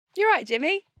You're right,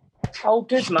 Jimmy. Oh,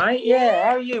 good, mate. Yeah,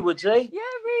 how are you, Woodsy? Yeah,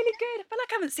 really good. I feel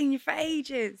like I haven't seen you for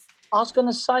ages. I was going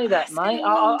to say that, It's been mate. a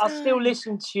long I still time.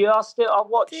 listen to you. I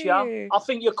watch you. Do. I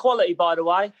think you're quality, by the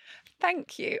way.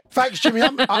 Thank you. Thanks, Jimmy.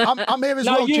 I'm here as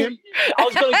well, Jim. I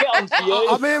was going to get on to you.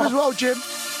 I'm here as well, Jim.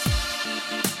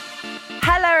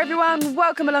 Hello, everyone.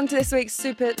 Welcome along to this week's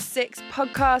Super 6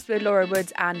 podcast with Laura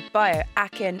Woods and Bio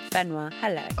Akin Fenwa.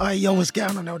 Hello. Yo, what's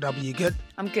going on, LW? You good?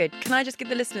 I'm good. Can I just give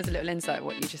the listeners a little insight of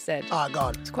what you just said? Oh,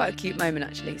 God. It's quite a cute moment,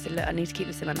 actually. He said, look, I need to keep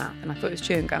this in my mouth. And I thought it was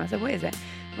chewing gum. I said, what is it?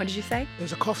 What did you say? It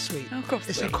was a cough sweet. Oh, cough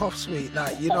It's sweet. a cough sweet.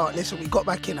 Like, you know, listen, we got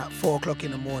back in at 4 o'clock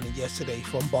in the morning yesterday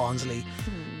from Barnsley.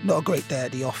 Not a great day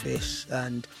at the office.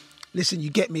 And listen,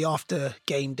 you get me after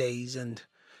game days and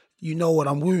you know what,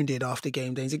 I'm wounded after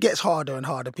game days. It gets harder and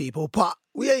harder, people. But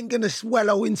we ain't going to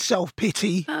wallow in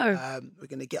self-pity. No. We're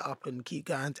going to get up and keep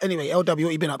going. Anyway, LW,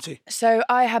 what you been up to? So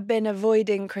I have been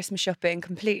avoiding Christmas shopping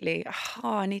completely.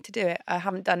 Oh, I need to do it. I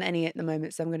haven't done any at the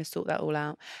moment, so I'm going to sort that all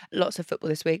out. Lots of football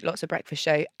this week, lots of breakfast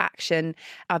show action.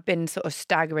 I've been sort of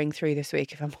staggering through this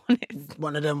week, if I'm honest.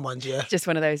 One of them ones, yeah. Just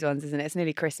one of those ones, isn't it? It's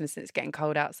nearly Christmas and it's getting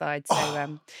cold outside.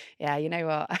 So, yeah, you know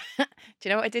what? Do you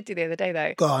know what I did do the other day,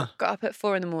 though? Go on. Got up at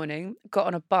 4 a.m, got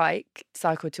on a bike,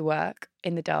 cycled to work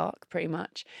in the dark, pretty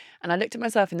much. And I looked at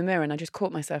myself in the mirror and I just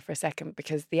caught myself for a second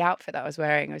because the outfit that I was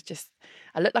wearing was just,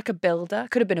 I looked like a builder.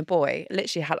 Could have been a boy.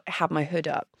 Literally had my hood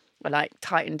up. I like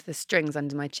tightened the strings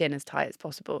under my chin as tight as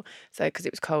possible. So, because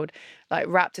it was cold, like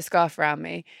wrapped a scarf around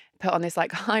me, put on this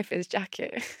like high-vis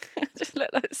jacket. Just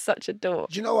looked like such a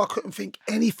dork. Do you know, I couldn't think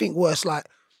anything worse. Like,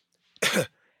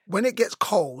 when it gets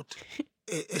cold,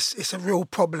 it's a real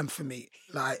problem for me.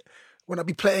 Like, when I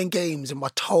be playing games and my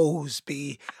toes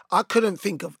I couldn't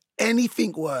think of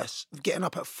anything worse of getting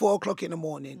up at 4 o'clock in the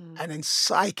morning and then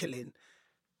cycling,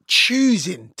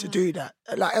 choosing to do that.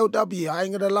 Like, LW, I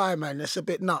ain't gonna lie, man, it's a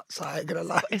bit nuts. I ain't gonna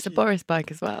lie. It's a Boris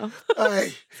bike as well.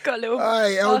 Hey, It's got a little...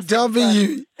 hey,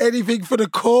 LW, anything for the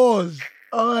cause.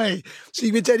 Aye. So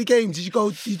you been to any games? Did you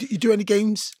go, you do any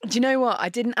games? Do you know what? I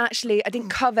didn't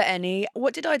cover any.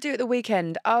 What did I do at the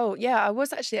weekend? Oh, yeah, I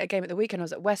was actually at a game at the weekend. I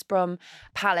was at West Brom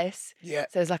Palace. Yeah.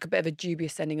 So it was like a bit of a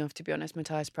dubious sending off, to be honest.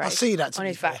 Matthias Price. I see that, to on be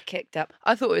his fair. back, kicked up.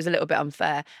 I thought it was a little bit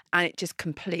unfair and it just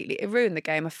it ruined the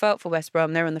game. I felt for West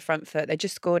Brom. They were on the front foot. They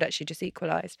just scored, actually, just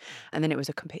equalised. And then it was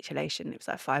a capitulation. It was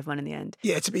like 5-1 in the end.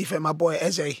 Yeah, to be fair, my boy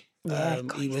Eze, Yeah,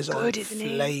 God, he was he's on good, isn't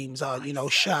he? flames. You know,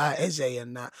 shout out Eze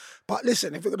and that. But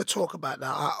listen, if we're going to talk about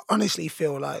that, I honestly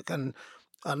feel like, and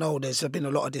I know there's been a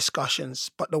lot of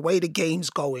discussions, but the way the game's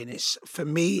going is, for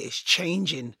me, it's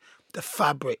changing the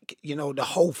fabric, you know, the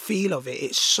whole feel of it.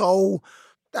 It's so...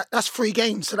 That's 3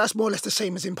 games, so that's more or less the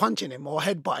same as him punching him or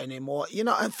headbutting him, or, you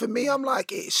know, and for me, I'm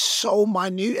like, it's so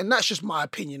minute, and that's just my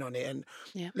opinion on it. And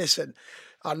listen,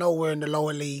 I know we're in the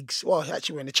lower leagues. Well,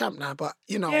 actually, we're in the champ now, but,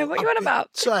 you know. Yeah, what you on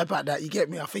about? Sorry about that, you get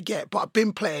me, I forget. But I've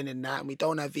been playing in that, and we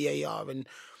don't have VAR, and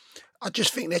I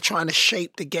just think they're trying to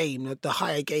shape the game, the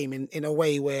higher game, in a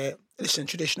way where, listen,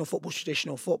 traditional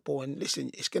football, and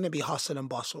listen, it's going to be hustle and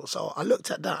bustle. So I looked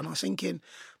at that, and I was thinking,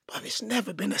 but it's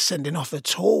never been a sending off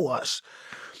at all.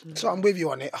 So I'm with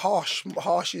you on it.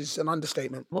 Harsh is an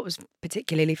understatement. What was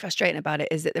particularly frustrating about it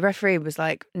is that the referee was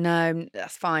like, no,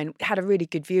 that's fine. Had a really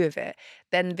good view of it.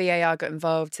 Then VAR got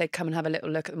involved, said, come and have a little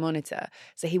look at the monitor.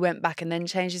 So he went back and then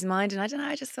changed his mind. And I don't know,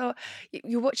 I just thought,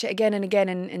 you watch it again and again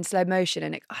in slow motion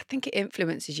and I think it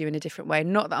influences you in a different way.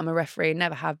 Not that I'm a referee,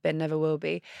 never have been, never will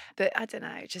be. But I don't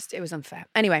know, it was unfair.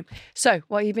 Anyway, so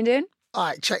what have you been doing? All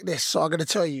right, check this. So I'm going to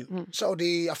tell you. So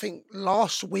I think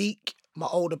last week, my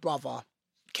older brother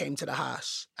came to the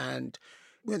house and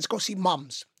we went to go see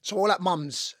Mums. So we're all at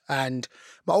Mums and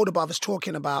my older brother's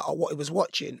talking about what he was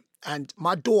watching, and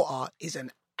my daughter is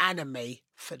an anime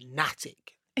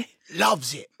fanatic.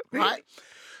 Loves it, right?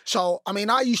 So, I mean,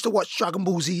 I used to watch Dragon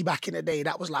Ball Z back in the day.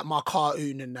 That was like my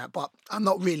cartoon and that, but I'm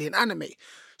not really an anime.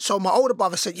 So my older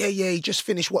brother said, yeah, he just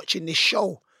finished watching this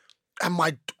show. And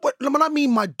when I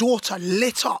mean my daughter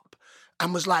lit up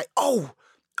and was like, oh,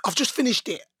 I've just finished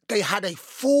it. They had a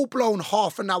full-blown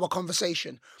half-an-hour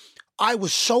conversation. I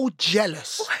was so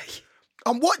jealous.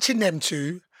 I'm watching them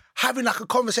two having like a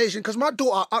conversation because my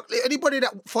daughter, anybody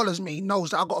that follows me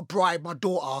knows that I got to bribe my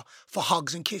daughter for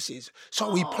hugs and kisses.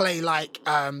 So we play like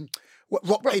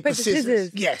rock, paper,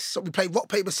 scissors. Yes, so we play rock,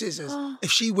 paper, scissors.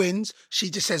 If she wins, she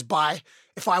just says bye.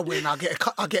 If I win, I'll get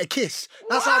a kiss.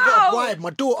 That's how I got to bribe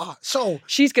my daughter. So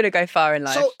she's going to go far in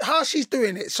life. So how she's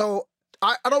doing it, so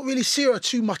I don't really see her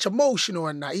too much emotional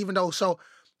in that, even though, so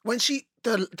when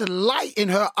the light in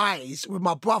her eyes with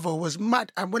my brother was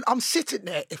mad. And when I'm sitting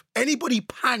there, if anybody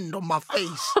panned on my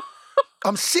face,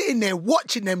 I'm sitting there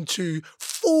watching them two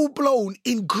full-blown,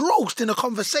 engrossed in a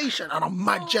conversation, and I'm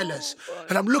mad jealous. God.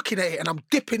 And I'm looking at it and I'm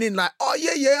dipping in like, oh,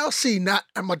 yeah, I've seen that.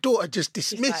 And my daughter just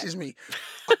dismisses me.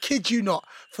 I kid you not,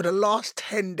 for the last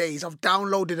 10 days, I've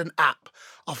downloaded an app.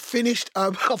 I've finished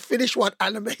one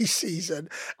anime season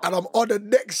and I'm on the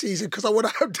next season because I want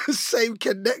to have the same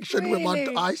connection with my...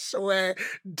 Really? I swear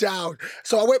down.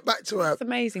 So I went back to her. It's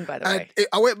amazing, by the way.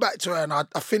 I went back to her and I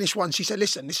finished one. She said,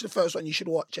 listen, this is the first one you should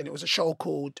watch. And it was a show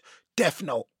called Death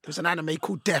Note. It was an anime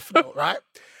called Death Note, right?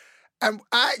 And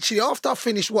actually, after I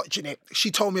finished watching it,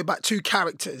 she told me about two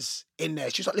characters in there.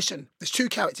 She's like, listen, there's two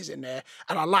characters in there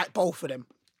and I like both of them.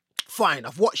 Fine,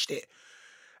 I've watched it.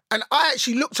 And I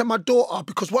actually looked at my daughter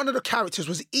because one of the characters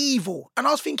was evil. And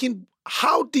I was thinking,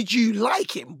 how did you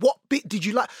like him? What bit did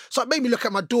you like? So it made me look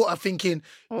at my daughter thinking,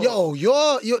 yo,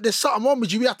 there's something wrong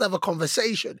with you. We have to have a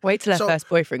conversation. Wait till her first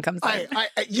boyfriend comes in.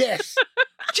 Yes.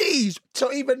 Jeez.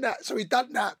 So even that. So we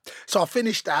done that. So I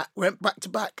finished that, went back to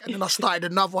back, and then I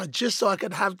started another one just so I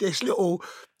could have this little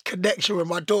connection with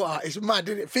my daughter. It's mad,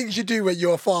 isn't it? Things you do when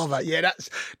you're a father. Yeah,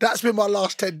 that's been my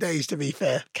last 10 days, to be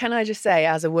fair. Can I just say,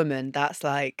 as a woman, that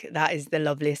is the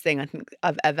loveliest thing I think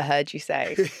I've ever heard you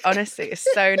say. Honestly, it's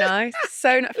so nice.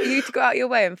 So nice for you to go out your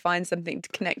way and find something to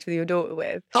connect with your daughter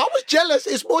with. I was jealous.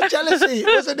 It's more jealousy.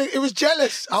 It was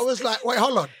jealous. I was like, wait,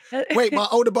 hold on. Wait, my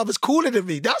older brother's cooler than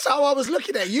me. That's how I was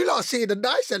looking at it. You lot seeing the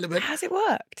nice element. Has it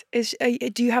worked?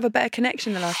 Do you have a better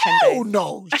connection the last 10 days? Oh,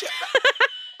 no.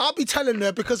 I'll be telling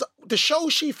her because the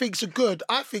shows she thinks are good,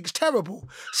 I think's terrible.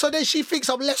 So then she thinks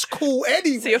I'm less cool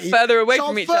anyway. So you're further away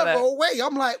from each other. I'm further away.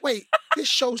 I'm like, wait, this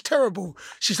show's terrible.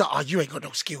 She's like, oh, you ain't got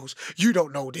no skills. You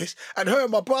don't know this. And her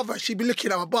and my brother, she'd be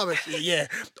looking at my brother. She'd be, yeah,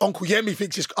 Uncle Yemi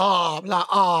thinks it's... I'm like,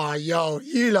 yo,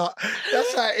 you lot.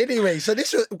 That's like, anyway. So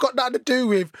this has got nothing to do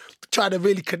with trying to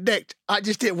really connect. I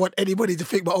just didn't want anybody to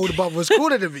think my older brother was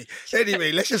cooler than me.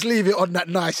 Anyway, let's just leave it on that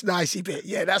nicey bit.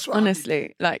 Yeah, that's what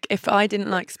honestly, like, if I didn't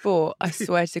like sport, I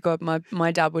swear to God,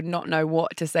 my dad would not know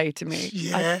what to say to me.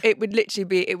 Yeah. It would literally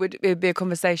be, it would be a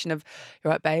conversation of,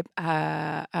 you're right, babe,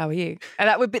 how are you? And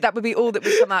that would be all that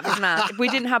would come out of his mouth. If we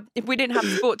didn't have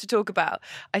sport to talk about,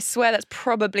 I swear that's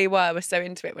probably why I was so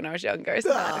into it when I was younger. It's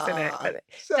nice, isn't it? But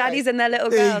daddies and their little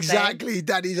girls. Exactly, eh?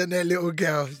 Daddies and their little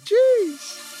girls.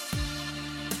 Jeez.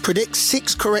 Predict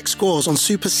 6 correct scores on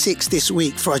Super 6 this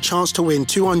week for a chance to win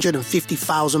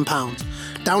 £250,000.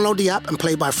 Download the app and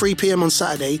play by 3 p.m. on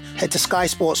Saturday. Head to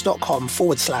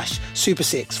skysports.com/Super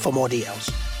 6 for more details.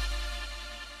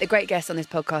 The great guests on this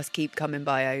podcast keep coming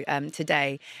by.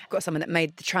 Today, I've got someone that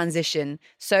made the transition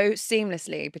so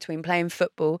seamlessly between playing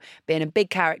football, being a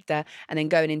big character, and then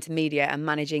going into media and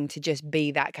managing to just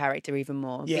be that character even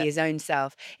more, be his own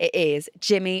self. It is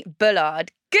Jimmy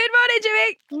Bullard. Good morning,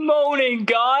 Jimmy. Morning,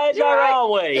 guys. How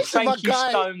are we? Thank you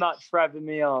guy. so much for having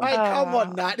me on. Hey, come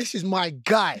on, Nat. This is my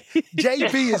guy.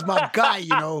 JB is my guy, you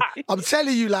know. I'm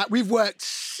telling you, like, we've worked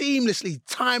seamlessly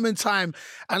time and time.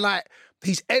 And, like,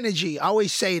 his energy, I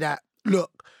always say that, look,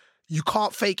 you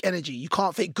can't fake energy. You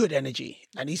can't fake good energy.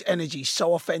 And his energy is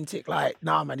so authentic. Like,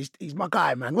 nah, man, he's my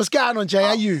guy, man. What's going on, Jay? How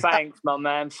are you? Thanks, my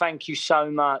man. Thank you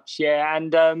so much. Yeah,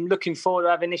 and looking forward to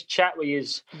having this chat with you.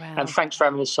 Wow. And thanks for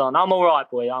having us on. I'm all right,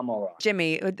 boy. I'm all right.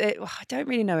 Jimmy, I don't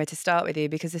really know where to start with you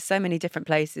because there's so many different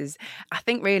places. I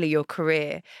think really your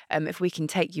career, if we can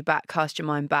take you back, cast your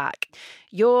mind back,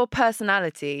 your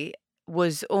personality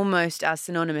was almost as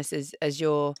synonymous as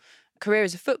your career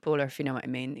as a footballer, if you know what I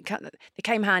mean. They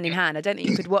came hand in hand. I don't think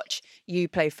you could watch you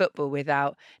play football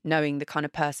without knowing the kind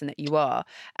of person that you are.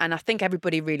 And I think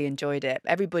everybody really enjoyed it.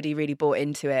 Everybody really bought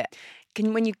into it.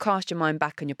 When you cast your mind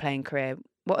back on your playing career,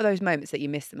 what are those moments that you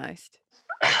miss the most?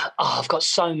 Oh, I've got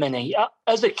so many.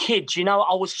 As a kid, you know,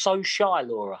 I was so shy,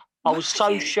 Laura. I was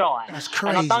so shy. That's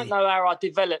crazy. And I don't know how I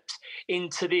developed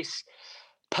into this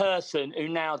person who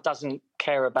now doesn't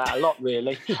care about a lot,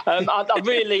 really.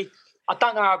 I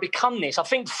don't know how I become this. I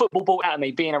think football brought out of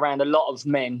me being around a lot of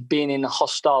men, being in a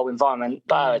hostile environment.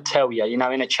 But I tell you, you know,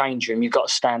 in a change room, you've got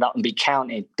to stand up and be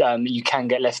counted. You can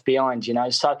get left behind, you know.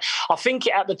 So I think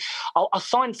it happened. I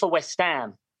signed for West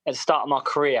Ham at the start of my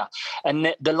career.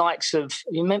 And the likes of,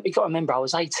 you've got to remember, I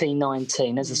was 18,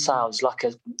 19. As I say,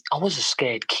 I was a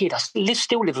scared kid. I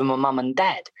still live with my mum and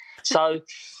dad. So...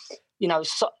 you know,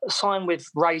 signed with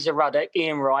Riise,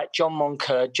 Ian Wright, John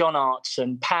Moncur, John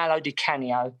Artson, Paolo Di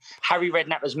Canio, Harry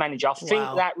Redknapp as manager. I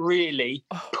think that really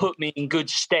put me in good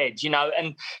stead, you know.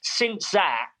 And since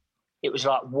that, it was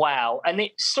like, wow. And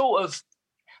it sort of,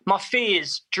 my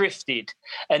fears drifted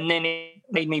and then it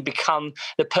made me become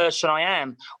the person I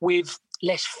am with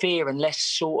less fear and less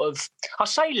sort of, I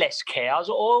say less care. I was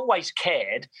always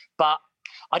cared, but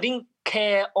I didn't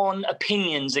care on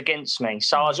opinions against me.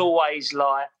 So I was always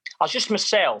like, I was just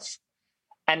myself.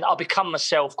 And I become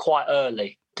myself quite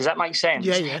early. Does that make sense?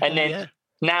 Yeah. And then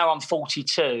now I'm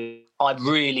 42, I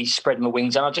really spread my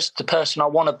wings and I'm just the person I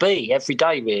want to be every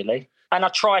day, really. And I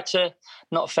try to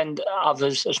not offend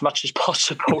others as much as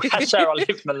possible. That's how I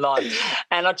live my life.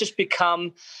 And I just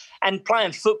become, and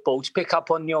playing football, to pick up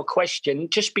on your question,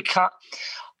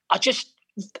 I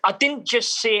didn't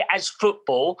just see it as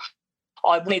football.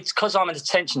 I wanted, because I'm an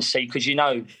attention seeker, as you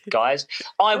know, guys,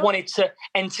 I wanted to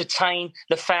entertain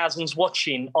the thousands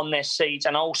watching on their seats,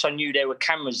 and I also knew there were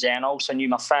cameras there, and I also knew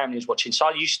my family was watching. So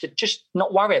I used to just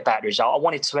not worry about the result. I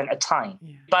wanted to entertain.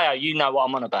 Yeah. Bayo, you know what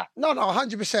I'm on about. No,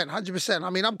 100%. I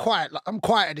mean, I'm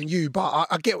quieter than you, but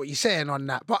I get what you're saying on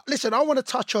that. But listen, I want to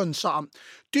touch on something.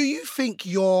 Do you think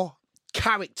your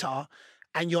character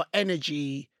and your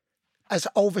energy has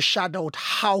overshadowed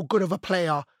how good of a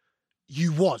player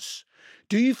you was?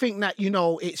 Do you think that,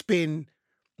 it's been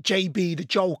JB the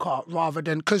Joker rather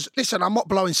than... Because, listen, I'm not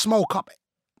blowing smoke up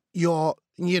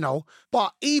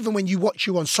but even when you watch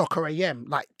you on Soccer AM,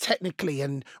 like, technically,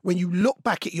 and when you look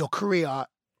back at your career,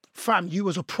 fam, you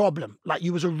was a problem. Like,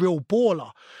 you was a real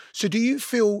baller. So do you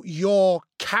feel your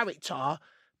character,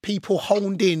 people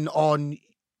honed in on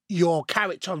your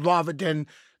character rather than,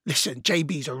 listen,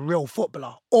 JB's a real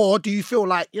footballer? Or do you feel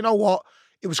like, you know what,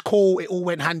 it was cool, it all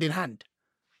went hand in hand?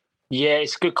 Yeah,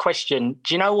 it's a good question.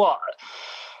 Do you know what?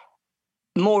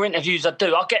 More interviews I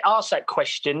do, I get asked that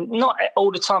question. Not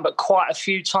all the time, but quite a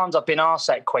few times I've been asked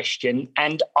that question.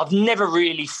 And I've never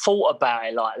really thought about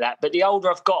it like that. But the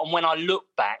older I've gotten, when I look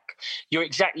back, you're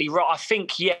exactly right. I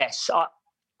think, yes,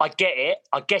 I get it.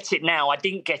 I get it now. I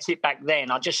didn't get it back then.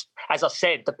 I just, as I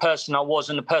said, the person I was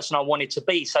and the person I wanted to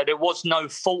be. So there was no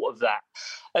thought of that.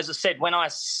 As I said, when I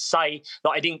say that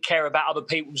I didn't care about other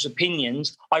people's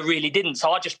opinions, I really didn't.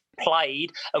 So I just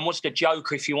played and was the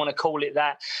joker, if you want to call it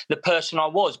that, the person I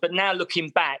was. But now looking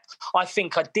back, I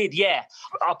think I did, yeah.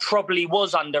 I probably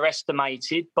was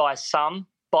underestimated by some,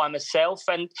 by myself.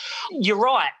 And you're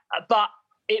right, but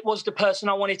it was the person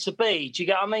I wanted to be. Do you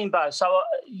get what I mean, Bo? So,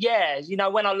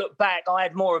 when I look back, I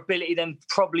had more ability than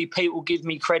probably people give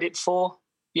me credit for,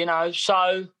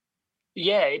 So,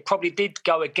 yeah, it probably did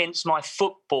go against my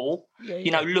football,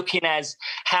 looking as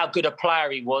how good a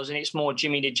player he was, and it's more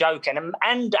Jimmy the Joker.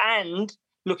 And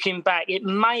looking back, it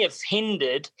may have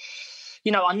hindered.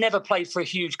 I never played for a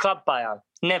huge club, Bayo.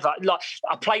 Never. Like,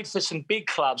 I played for some big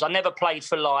clubs. I never played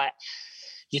for, like,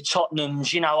 your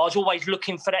Tottenhams, I was always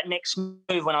looking for that next move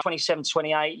when I was 27,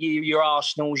 28, your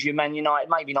Arsenals, your Man United,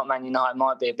 maybe not Man United,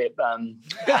 might be a bit out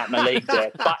of my league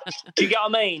there. But do you get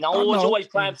what I mean? I was always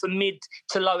playing for mid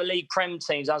to lower league Prem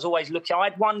teams. I was always looking. I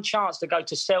had one chance to go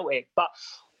to Celtic, but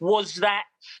was that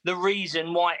the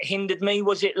reason why it hindered me?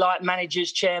 Was it like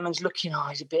managers, chairmans looking,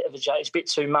 he's a bit of a joke, it's a bit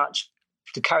too much.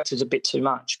 The character's a bit too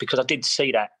much, because I did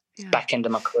see that back end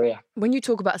of my career. When you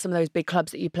talk about some of those big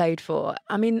clubs that you played for,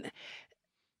 I mean,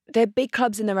 they're big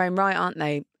clubs in their own right, aren't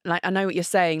they? Like, I know what you're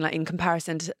saying, like in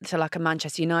comparison to like a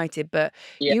Manchester United, but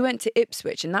you went to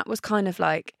Ipswich and that was kind of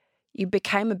like, you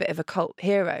became a bit of a cult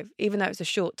hero, even though it was a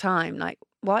short time. Like,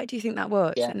 why do you think that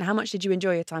was? Yeah. And how much did you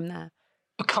enjoy your time there?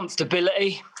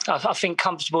 Comfortability. I think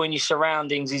comfortable in your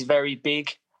surroundings is very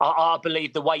big. I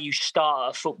believe the way you start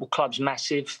at a football club's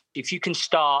massive. If you can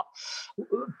start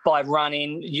by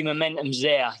running, your momentum's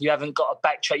there. You haven't got to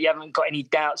backtrack. You haven't got any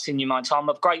doubts in your mind. So I'm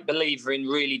a great believer in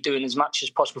really doing as much as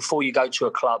possible before you go to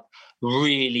a club.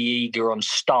 Really eager on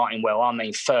starting well. I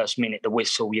mean, first minute, the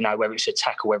whistle, whether it's a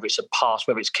tackle, whether it's a pass,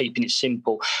 whether it's keeping it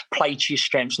simple, play to your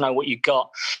strengths, know what you got.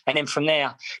 And then from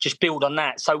there, just build on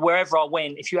that. So wherever I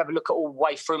went, if you have a look at all the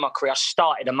way through my career, I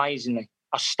started amazingly.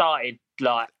 I started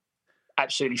like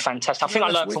absolutely fantastic. I think I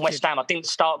learned from West Ham. I didn't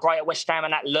start great at West Ham,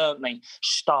 and that learnt me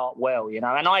start well, And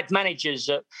I had managers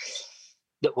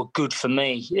that were good for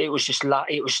me. It was just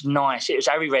like, it was nice. It was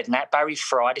Harry Redknapp, Barry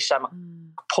Fry,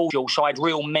 Paul George. So I had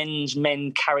real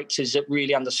men characters that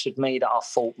really understood me, that I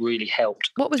thought really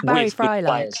helped. What was Barry Fry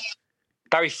like?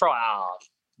 Barry Fry,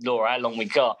 Laura, how long we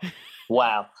got?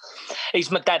 Wow.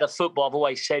 He's my dad of football. I've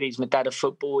always said he's my dad of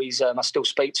football. He's I still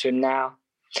speak to him now.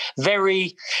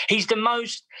 He's the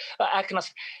most, how can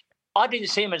I didn't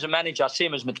see him as a manager, I see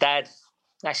him as my dad.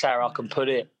 That's how I can put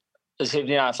it. As if,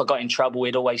 if I got in trouble,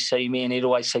 he'd always see me and he'd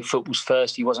always say football's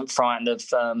first. He wasn't frightened of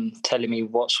telling me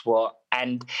what's what.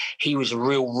 And he was a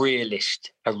real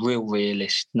realist,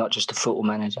 not just a football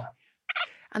manager.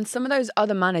 And some of those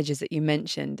other managers that you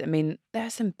mentioned, I mean, there are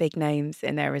some big names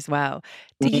in there as well.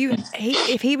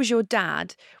 If he was your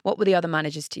dad, what were the other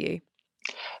managers to you?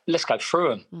 Let's go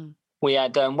through them. We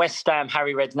had West Ham,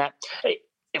 Harry Redknapp.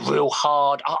 real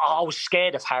hard. I was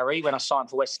scared of Harry when I signed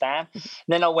for West Ham.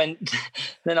 Then I went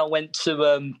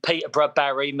to Peterborough,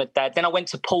 Barry, my dad. Then I went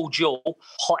to Paul Jewell,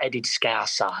 hot-headed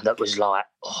scouser that was like,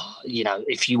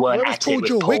 if you weren't at it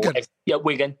with Paul. Wigan?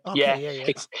 Wigan. Okay,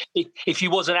 yeah. If you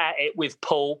wasn't at it with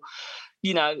Paul,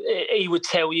 he would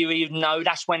tell you, he would know.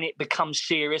 That's when it becomes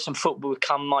serious and football would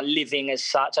become my living as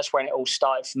such. That's when it all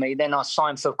started for me. Then I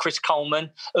signed for Chris Coleman,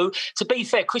 who, to be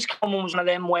fair, Chris Coleman was one of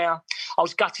them where I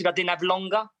was gutted I didn't have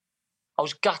longer.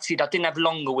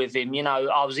 With him.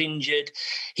 I was injured.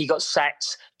 He got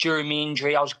sacked during my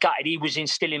injury. I was gutted. He was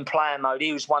still in player mode.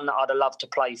 He was one that I'd have loved to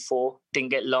play for. Didn't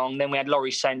get long. Then we had Laurie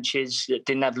Sanchez that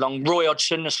didn't have long. Roy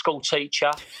Hodgson, the school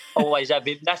teacher. Always have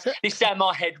him. This is how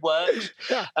my head works.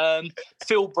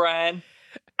 Phil Brand.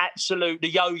 Absolute, the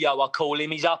yo-yo I call him.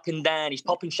 He's up and down. He's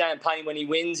popping champagne when he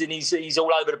wins and he's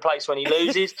all over the place when he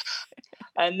loses.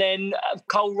 And then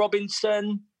Cole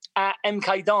Robinson at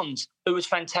MK Dons, who was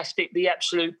fantastic, the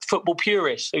absolute football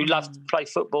purist who loved to play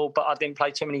football, but I didn't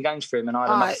play too many games for him and I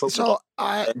had enough football. So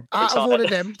out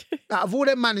of all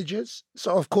them managers,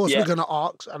 so of course we're going to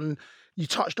ask, and you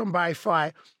touched on Barry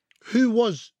Fry, who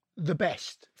was the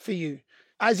best for you?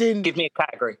 As in... Give me a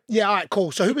category. Yeah, all right,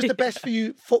 cool. So who was the best for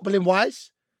you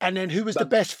footballing-wise? And then who was the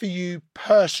best for you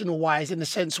personal-wise in the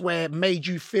sense where it made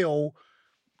you feel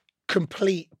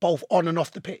complete both on and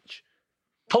off the pitch?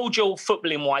 Paul Jewell,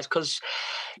 footballing-wise, because,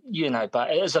 but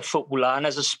as a footballer and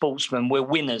as a sportsman, we're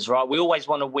winners, right? We always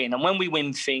want to win. And when we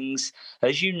win things,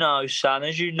 as you know, son,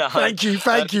 Thank you.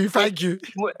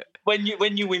 When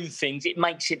you win things, it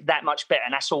makes it that much better.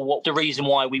 And that's the reason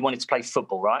why we wanted to play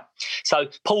football, right? So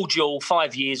Paul Jewell,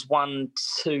 5 years, won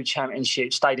 2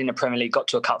 championships, stayed in the Premier League, got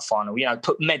to a cup final,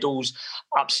 put medals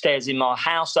upstairs in my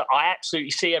house that I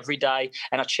absolutely see every day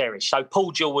and I cherish. So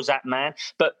Paul Jewell was that man.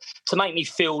 But to make me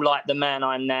feel like the man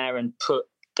I'm now and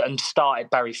started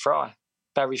Barry Fry.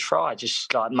 Barry Fry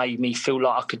just made me feel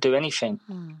like I could do anything.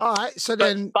 All right, so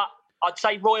then... But I'd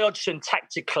say Roy Hodgson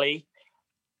tactically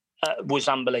was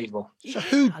unbelievable. So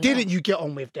who didn't you get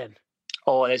on with then?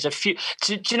 Oh, there's a few.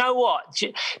 Do you know what?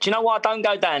 Do you know why I don't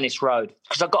go down this road?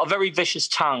 Because I've got a very vicious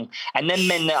tongue. And them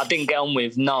men that I didn't get on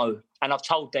with, no. And I've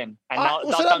told them. And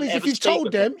so that means if you've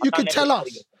told them, you can tell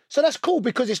us. So that's cool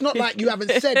because it's not like you haven't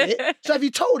said it. So if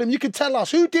you told them, you can tell us.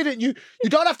 Who didn't you?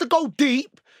 You don't have to go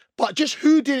deep, but just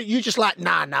who didn't you just like,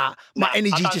 nah, my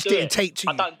energy just didn't take to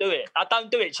you. I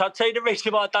don't do it. So I'll tell you the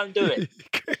reason why I don't do it.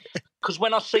 Because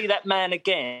when I see that man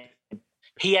again,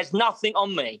 he has nothing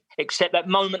on me except that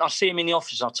moment I see him in the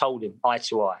office, I told him eye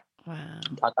to eye. Wow.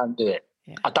 I don't do it.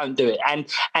 Yeah. I don't do it.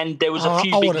 And there was a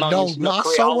few big moments in my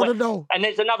career. I want to know. And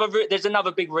there's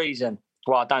another big reason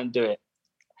why I don't do it.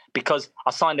 Because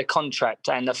I signed a contract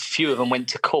and a few of them went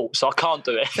to court, so I can't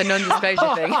do it. It's a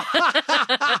non-disclosure thing.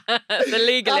 So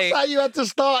legally. That's how you had to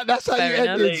start. That's how you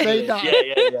ended. Say that.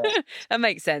 Yeah. That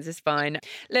makes sense. It's fine.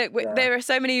 Look, there are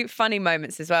so many funny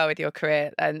moments as well with your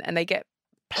career, and they get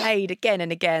played again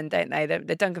and again, don't they?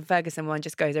 The Duncan Ferguson one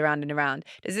just goes around and around.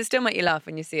 Does it still make you laugh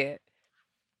when you see it?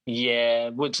 Yeah.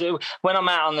 When I'm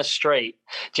out on the street,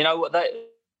 do you know what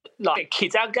like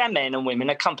kids, our men and women,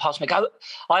 they come past me, go,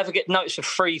 I ever get noticed for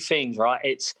 3 things, right?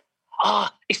 It's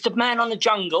the man on the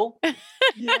jungle.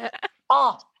 Yeah.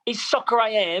 It's Soccer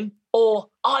AM, or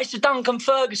it's the Duncan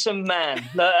Ferguson man,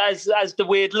 as the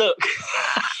weird look.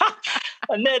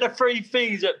 And they're the 3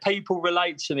 things that people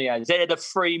relate to me as. They're the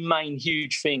 3 main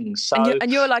huge things. So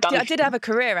and you're like, I did have a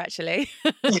career, actually. Yeah,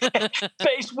 but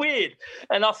it's weird.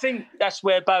 And I think that's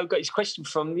where Bo got his question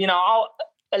from.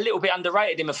 A little bit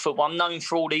underrated in my football. I'm known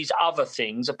for all these other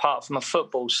things apart from my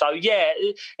football. So, yeah,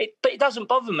 but it doesn't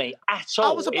bother me at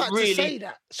all. I was about to say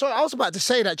that. Sorry, I was about to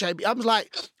say that, JB. I was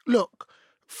like, look,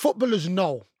 footballers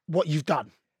know what you've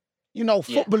done.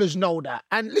 Footballers know that.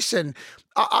 And listen,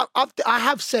 I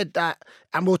have said that,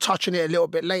 and we'll touch on it a little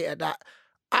bit later, that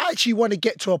I actually want to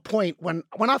get to a point when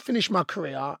I finish my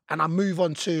career and I move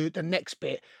on to the next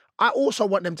bit, I also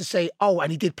want them to say,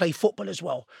 and he did play football as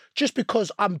well, just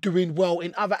because I'm doing well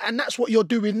in other, and that's what you're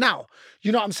doing now.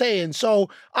 You know what I'm saying?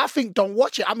 So I think don't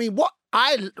watch it. I mean,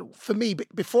 for me,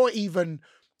 before even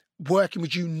working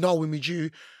with you, knowing with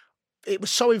you, it was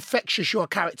so infectious, your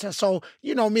character. So,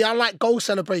 you know me, I like goal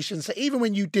celebrations. So even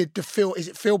when you did the is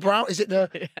it Phil Brown? Is it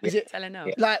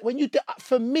like when you did,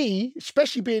 for me,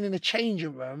 especially being in the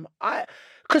changing room,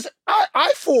 because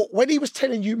I thought when he was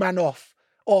telling you man off,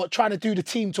 or trying to do the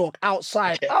team talk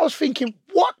outside, I was thinking,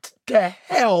 what the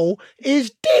hell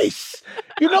is this?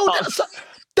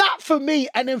 That for me,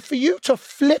 and then for you to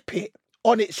flip it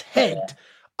on its head,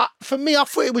 for me, I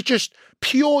thought it was just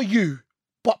pure you,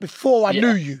 but before I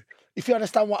knew you, if you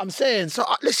understand what I'm saying. So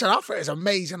listen, I thought it was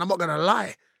amazing, I'm not going to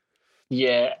lie.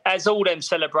 Yeah, as all them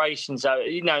celebrations, though,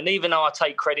 you know, and even though I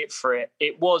take credit for it,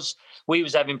 we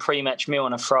was having pre-match meal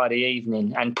on a Friday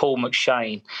evening, and Paul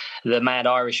McShane, the mad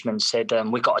Irishman, said,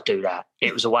 "We got to do that."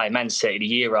 It was away at Man City the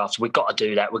year after. We got to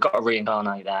do that. We got to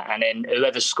reincarnate that, and then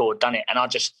whoever scored done it. And I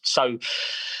just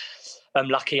I'm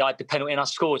lucky I had the penalty and I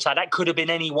scored. So that could have been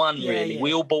anyone, really. Yeah.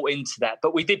 We all bought into that.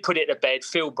 But we did put it to bed.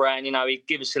 Phil Brown, you know, he'd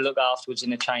give us a look afterwards in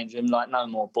the change room, like, no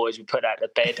more, boys. We put that to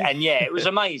bed. And, yeah, it was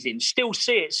amazing. Still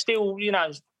see it. Still, you know,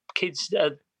 kids...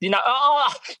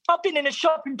 I've been in a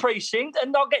shopping precinct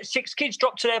and I'll get 6 kids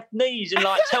drop to their knees and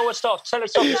like tell us off and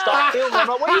start filming. I'm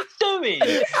like, what are you doing?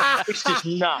 It's just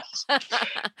nuts.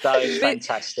 So it's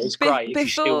fantastic. It's great.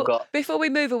 Before we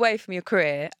move away from your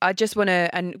career, I just want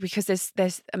to, and because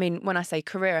there's, I mean, when I say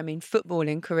career, I mean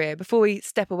footballing career. Before we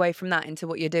step away from that into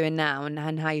what you're doing now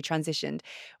and how you transitioned,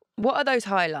 what are those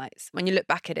highlights when you look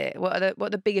back at it? What are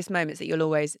the biggest moments that you'll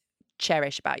always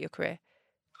cherish about your career?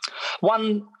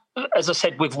 One, as I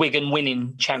said, with Wigan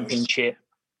winning championship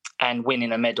and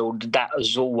winning a medal, that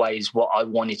was always what I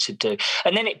wanted to do.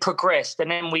 And then it progressed,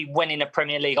 and then we went in the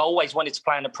Premier League. I always wanted to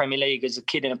play in the Premier League as a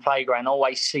kid in a playground. I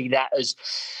always see that as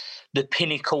the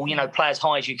pinnacle, you know, play as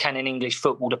high as you can in English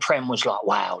football. The Prem was like,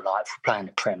 wow, like if we're playing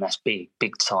the Prem, that's big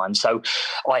time. So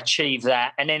I achieved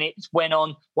that. And then it went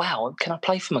on, wow, can I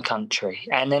play for my country?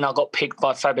 And then I got picked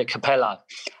by Fabio Capello.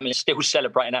 I mean, still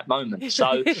celebrating that moment.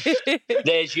 So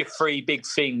there's your 3 big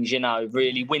things, you know,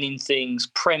 really winning things,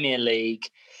 Premier League,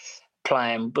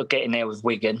 playing, but getting there with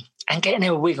Wigan. And getting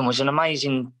there with Wigan was an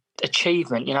amazing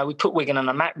achievement. You know, we put Wigan on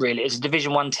the map, really. As a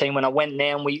Division 1 team, when I went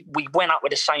there, and we went up with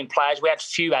the same players. We had a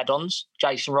few add-ons.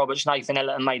 Jason Roberts, Nathan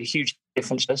Ellerton made a huge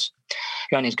difference to us.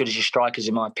 You're only as good as your strikers,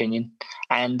 in my opinion.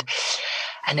 And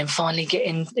then finally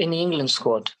getting in the England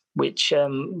squad, which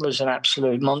was an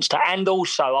absolute monster. And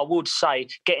also, I would say,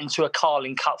 getting to a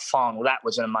Carling Cup final, that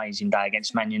was an amazing day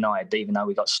against Man United, even though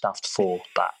we got stuffed 4,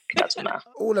 but it doesn't matter.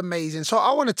 All amazing. So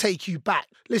I want to take you back.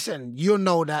 Listen, you'll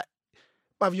know that,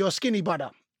 bruv, you're a skinny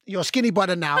brother. You're a skinny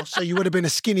brother now, so you would have been a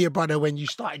skinnier brother when you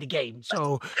started the game.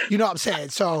 So, you know what I'm saying?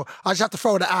 So, I just have to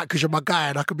throw that out because you're my guy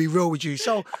and I could be real with you.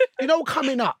 So, you know,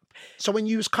 coming up, so when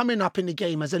you was coming up in the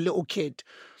game as a little kid,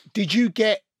 did you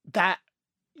get that,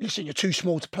 listen, you're too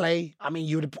small to play? I mean,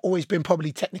 you would have always been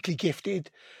probably technically gifted,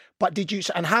 but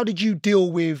and how did you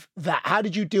deal with that? How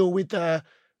did you deal with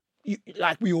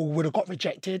like we all would have got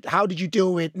rejected? How did you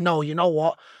deal with, no, you know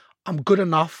what? I'm good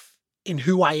enough in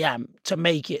who I am to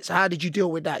make it. So how did you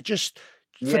deal with that? Just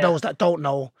for those that don't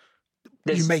know,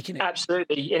 you making it.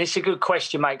 Absolutely. And it's a good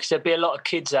question, mate, because there'll be a lot of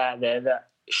kids out there that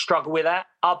struggle with that,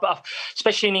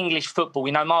 especially in English football.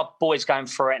 You know, my boy's going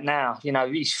through it now. You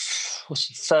know, he's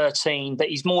 13, but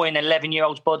he's more in an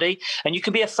 11-year-old's body. And you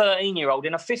can be a 13-year-old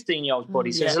in a 15-year-old's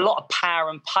body. So there's a lot of power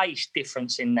and pace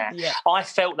difference in that. Yeah. I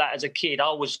felt that as a kid.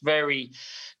 I was very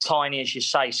tiny, as you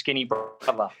say, skinny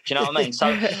brother. Do you know what I mean?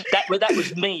 So that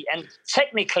was me. And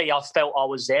technically, I felt I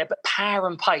was there. But power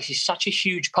and pace is such a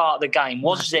huge part of the game.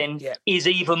 Is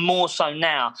even more so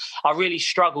now. I really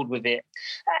struggled with it.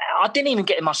 I didn't even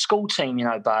get in my school team, you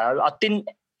know, Bo. I didn't,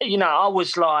 you know, I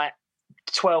was like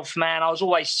 12th man. I was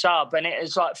always sub. And it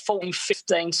was like 14,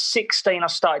 15, 16, I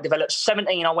started to develop.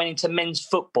 17, I went into men's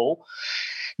football.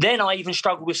 Then I even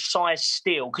struggled with size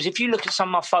still. Because if you look at some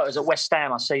of my photos at West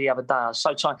Ham, I see the other day, I was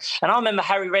so tiny. And I remember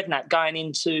Harry Redknapp going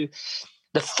into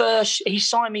he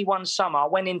signed me one summer. I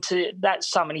went into that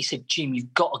summer and he said, Jim,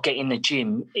 you've got to get in the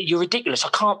gym. You're ridiculous. I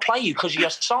can't play you because of your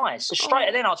size. So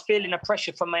straight then I was feeling the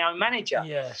pressure from my own manager.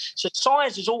 Yeah. So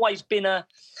size has always been a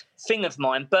thing of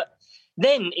mine. But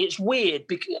then it's weird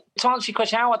because to answer your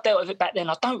question, how I dealt with it back then,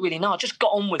 I don't really know. I just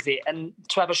got on with it. And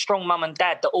to have a strong mum and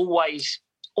dad that always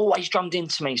drummed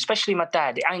into me, especially my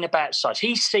dad, it ain't about size.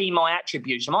 He see my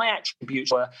attributes. My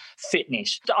attributes were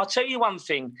fitness. I'll tell you one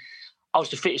thing. I was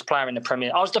the fittest player in the Premier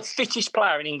League. I was the fittest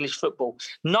player in English football.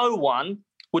 No one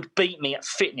would beat me at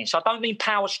fitness. I don't mean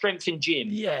power, strength in gym.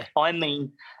 Yeah. I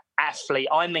mean athlete.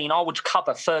 I mean I would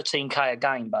cover 13K a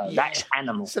game, bro. Yeah. That's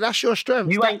animal. So that's your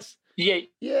strength.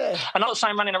 Yeah. I'm not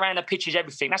saying running around the pitch is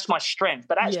everything. That's my strength.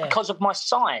 But that's because of my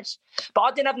size. But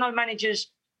I didn't have no managers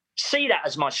see that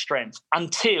as my strength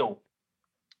until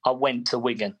I went to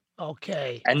Wigan.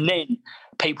 Okay. And then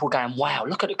people going, wow,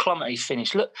 look at the kilometre he's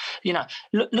finished. Look at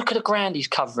the ground he's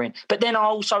covering. But then I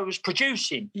also was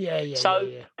producing. And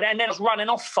then I was running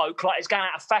off folk like it's going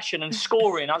out of fashion and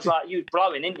scoring. I was like, you're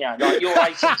blowing, isn't you? Like, you're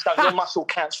 18 stone, your muscle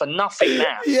counts for nothing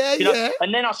now.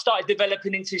 And then I started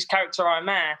developing into this character I'm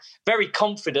now, very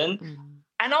confident.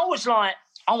 And I was like,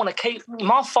 I want to keep...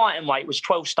 My fighting weight was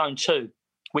 12 stone 2,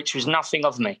 which was nothing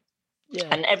of me. Yeah.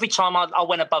 And every time I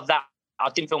went above that, I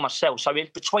didn't feel myself. So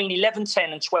between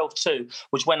 11:10 and 12:2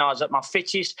 was when I was at my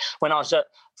fittest. When I was at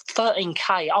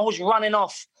 13K, I was running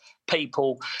off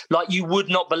people like you would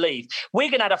not believe.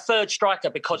 Wigan had a third striker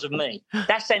because of me.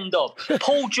 That's end of.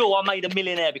 Paul Jewell, I made a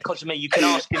millionaire because of me. You can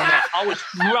ask him that. I was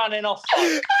running off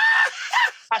folk.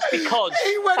 That's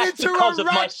because of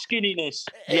my skinniness.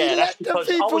 Yeah, that's because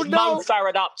I was Mo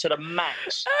Farad up to the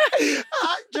max. Do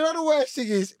you know the worst thing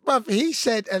is, bruv, he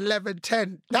said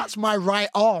 11:10. That's my right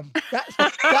arm. That's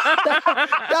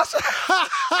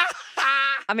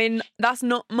I mean, that's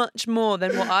not much more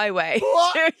than what I weigh.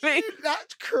 What?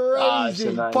 That's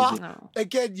crazy. But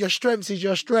again, your strength is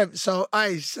your strength. So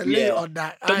I salute on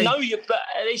that. But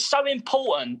it's so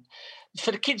important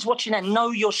for the kids watching that.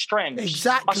 Know your strengths.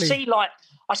 Exactly.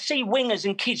 I see wingers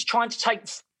and kids trying to take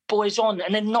boys on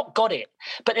and they've not got it.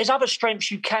 But there's other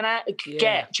strengths you can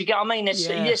get. Do you get what I mean?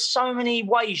 There's so many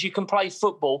ways you can play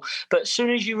football, but as soon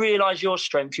as you realise your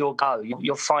strength, you'll go.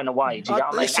 You'll find a way. Do you get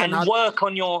what I mean? Listen, and work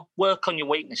on your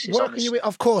weaknesses.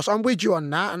 Of course, I'm with you on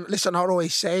that. And listen, I'll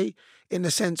always say, in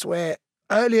the sense where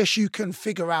earliest you can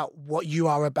figure out what you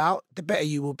are about, the better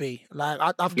you will be. Like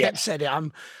I've kept said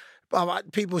it.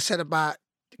 People said about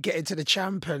getting to the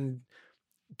champ and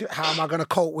how am I going to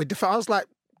cope with defenders? I was like,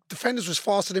 defenders was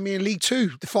faster than me in League 2.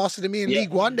 They're faster than me in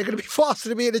League 1. They're going to be faster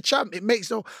than me in the champ.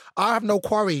 I have no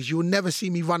quarries. You will never see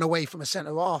me run away from a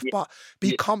centre half, but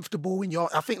be comfortable in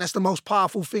I think that's the most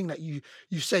powerful thing that you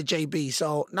said, JB.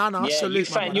 So, salute. You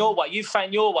found your way. You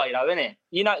found your way, though, innit?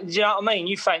 Do you know what I mean?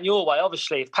 You found your way.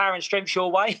 Obviously, if power and strength's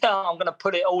your way, I'm going to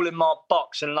put it all in my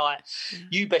box and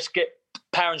you best get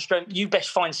power and strength, you best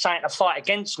find something to fight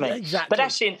against me. Exactly. But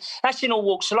that's in all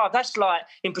walks of life. That's like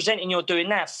in presenting you're doing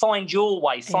now. Find your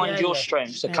way, find your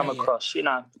strengths to come across. You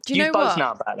know, do you know both what?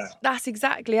 know about that. That's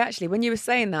exactly, actually, when you were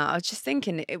saying that, I was just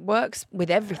thinking it works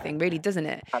with everything, really, doesn't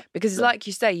it? Because like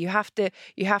you say, you have to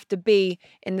be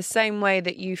in the same way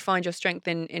that you find your strength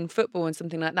in football and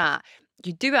something like that.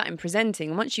 You do that in presenting,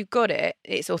 and once you've got it,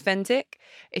 it's authentic.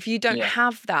 If you don't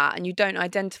have that and you don't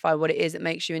identify what it is that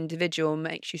makes you individual,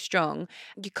 makes you strong,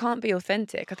 you can't be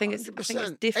authentic. I think it's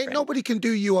different. Ain't nobody can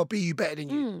do you or be you better than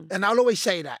you. And I'll always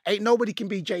say that. Ain't nobody can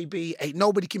be JB, ain't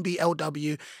nobody can be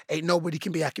LW, ain't nobody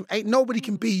can be Hakim, ain't nobody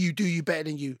can be you, do you better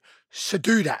than you. So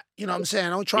do that. You know what I'm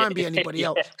saying? Don't try and be anybody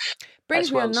else.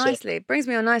 Brings me on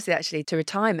nicely, actually, to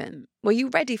retirement. Were you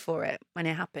ready for it when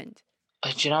it happened? Do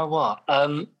you know what?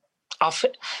 I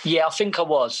think I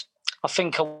was. I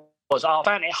found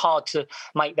it hard to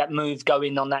make that move go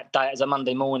in on that day. As a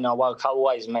Monday morning, I woke up, I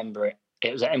always remember it.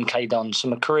 It was at MK Dons. So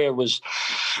my career was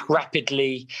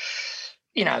rapidly,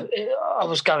 I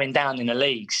was going down in the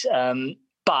leagues.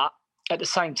 But at the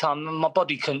same time, my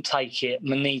body couldn't take it.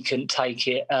 My knee couldn't take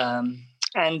it.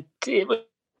 And it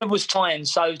was time.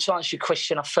 So to answer your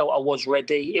question, I felt I was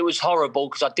ready. It was horrible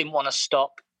because I didn't want to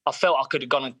stop. I felt I could have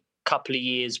gone couple of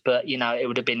years, but it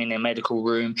would have been in a medical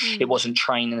room. It wasn't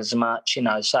training as much,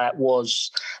 so it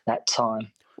was that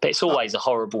time. But it's always a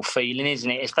horrible feeling, isn't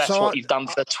it? If that's what you've done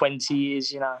for 20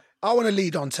 years, I want to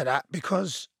lead on to that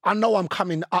because I know I'm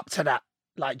coming up to that.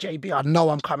 Like JB, I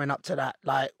know I'm coming up to that.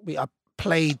 Like I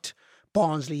played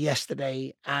Barnsley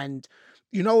yesterday, and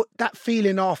that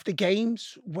feeling after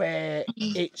games where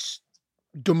it's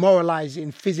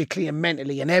demoralising physically and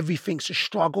mentally, and everything's a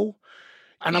struggle.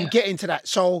 And I'm getting to that.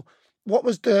 So what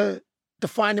was the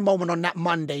defining moment on that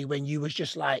Monday when you was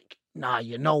just like, nah,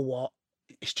 you know what?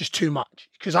 It's just too much.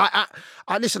 Because I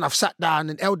listen, I've sat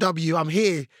down and LW, I'm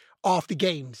here after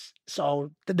games. So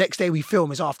the next day we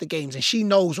film is after games. And she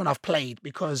knows when I've played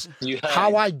because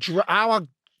how I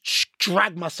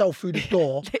drag myself through the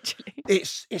door,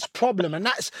 it's problem. And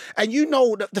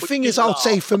the thing is, I'll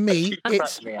say for me,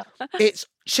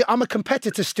 I'm a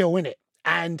competitor still, innit?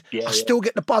 And I still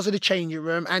get the buzz of the changing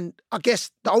room. And I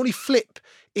guess the only flip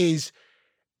is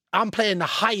I'm playing the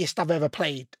highest I've ever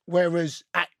played. Whereas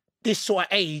at this sort of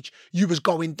age, you was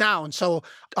going down. So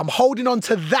I'm holding on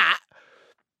to that.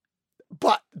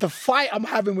 But the fight I'm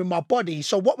having with my body.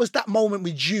 So what was that moment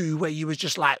with you where you was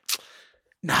just like,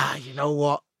 nah, you know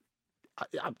what?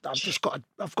 I've got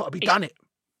to be done it.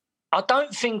 I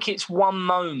don't think it's one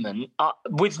moment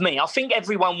with me. I think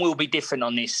everyone will be different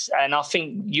on this. And I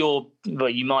think you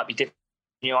might be different.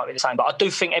 You might be the same. But I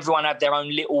do think everyone have their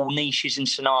own little niches and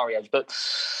scenarios. But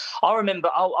I remember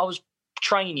I was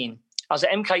training. I was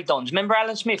at MK Dons. Remember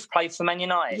Alan Smith played for Man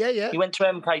United? Yeah. He went to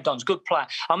MK Dons. Good player.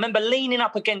 I remember leaning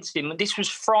up against him. This was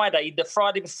Friday, the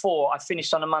Friday before I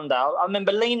finished on a Monday. I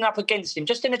remember leaning up against him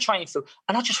just in a training field.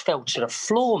 And I just fell to the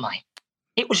floor, mate.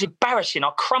 It was embarrassing.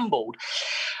 I crumbled.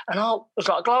 And I was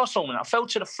like a glass ornament. I fell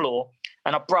to the floor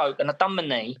and I broke and I done my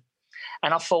knee.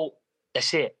 And I thought,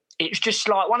 that's it. it was just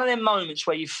like one of them moments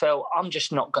where you felt, I'm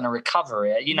just not going to recover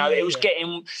here. You know, I was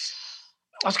getting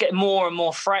more and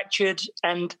more fractured,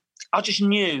 and I just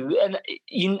knew, and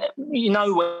you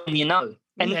know when you know.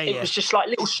 And it was just like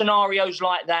little scenarios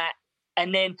like that.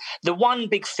 And then the one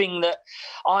big thing that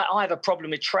I have a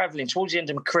problem with travelling. Towards the end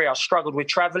of my career, I struggled with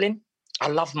travelling. I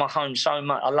love my home so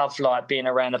much. I love like being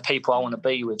around the people I want to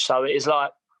be with. So it is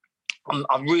like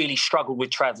I really struggled with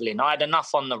travelling. I had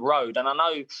enough on the road, and I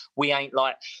know we ain't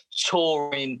like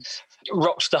touring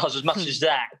rock stars as much as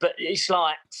that, but it's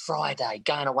like Friday,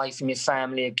 going away from your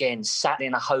family again, sat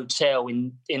in a hotel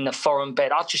in the foreign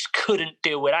bed. I just couldn't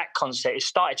deal with that concept. It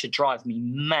started to drive me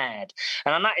mad.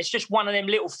 And I know it's just one of them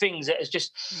little things that is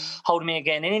just holding me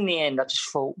again. And in the end, I just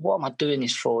thought, what am I doing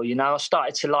this for? You know, I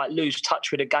started to like lose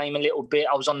touch with the game a little bit.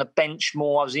 I was on the bench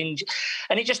more. I was injured.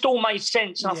 And it just all made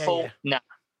sense. And I thought, no.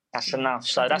 That's enough.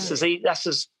 So that's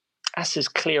as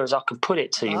clear as I can put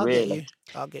it to you, really.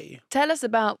 I'll get you. Tell us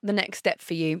about the next step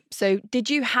for you. So did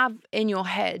you have in your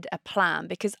head a plan?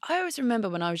 Because I always remember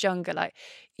when I was younger, like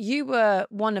you were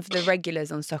one of the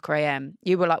regulars on Soccer AM.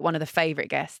 You were like one of the favourite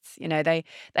guests. You know, they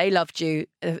loved you.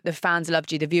 The fans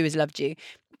loved you. The viewers loved you.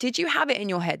 Did you have it in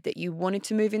your head that you wanted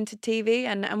to move into TV?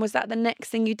 And was that the next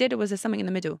thing you did, or was there something in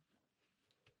the middle?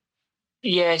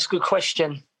 Yeah, it's a good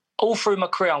question. All through my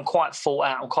career, I'm quite thought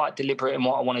out. I'm quite deliberate in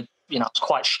what I want to, you know, it's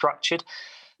quite structured.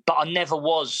 But I never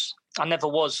was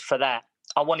for that.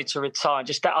 I wanted to retire.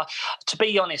 Just that, to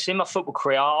be honest, in my football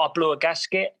career, I blew a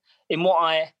gasket. In what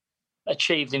I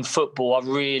achieved in football, I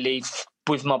really,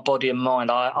 with my body and mind,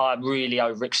 I really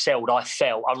overexcelled. I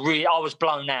felt. I was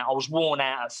blown out. I was worn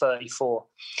out at 34.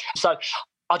 So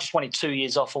I just wanted 2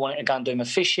 years off. I wanted to go and do my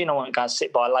fishing. I wanted to go and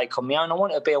sit by a lake on my own. I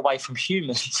wanted to be away from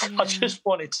humans. I just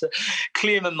wanted to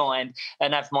clear my mind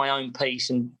and have my own peace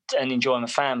and enjoy my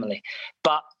family.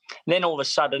 But then all of a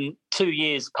sudden, 2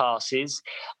 years passes.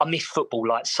 I miss football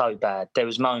like so bad. There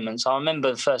was moments. I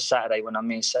remember the first Saturday when I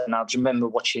missed, and I remember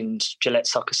watching Gillette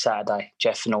Soccer Saturday,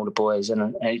 Jeff and all the boys,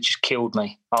 and it just killed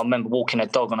me. I remember walking a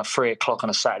dog on a 3 o'clock on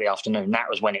a Saturday afternoon. That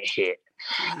was when it hit.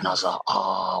 And I was like,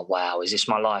 oh, wow, is this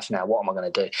my life now? What am I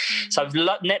going to do? So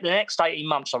the next 18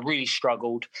 months, I really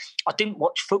struggled. I didn't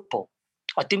watch football.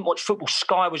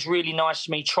 Sky was really nice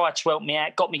to me, tried to help me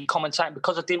out, got me commentating.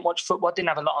 Because I didn't watch football, I didn't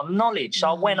have a lot of knowledge. So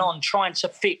I went on trying to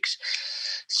fix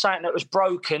something that was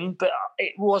broken, but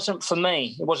it wasn't for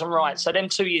me. It wasn't right. So them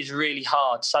 2 years were really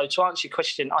hard. So to answer your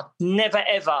question, I never,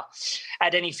 ever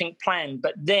had anything planned.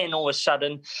 But then all of a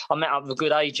sudden, I met up with a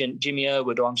good agent, Jimmy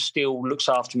Irwood, who still looks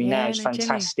after me now. He's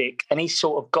fantastic. Jimmy. And he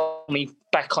sort of got me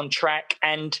back on track.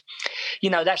 And, you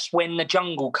know, that's when the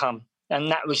jungle come.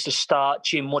 And that was the start.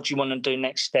 Jim, what do you want to do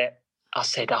next step? I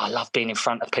said, I love being in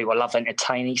front of people. I love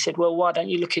entertaining. He said, well, why don't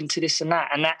you look into this and that?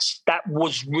 And that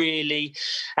was really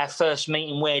our first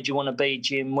meeting. Where do you want to be,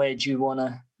 Jim? Where do you want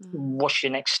to, what's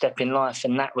your next step in life?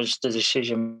 And that was the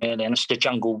decision, really. And it's the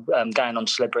jungle going on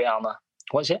Celebrity Armour.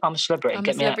 What is it? I'm a Celebrity.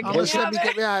 Get me out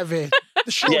of here.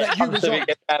 The show that you was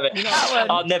on.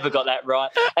 I never got that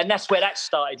right. And that's where that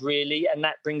started, really. And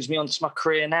that brings me on to my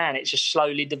career now. And it's just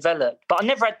slowly developed. But I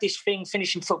never had this thing,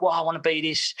 finishing football, I want to be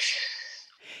this.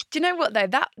 Do you know what, though?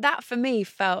 That for me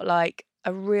felt like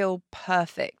a real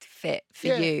perfect fit for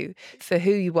you, for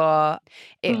who you are.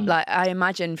 Like, I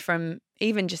imagine from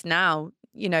even just now,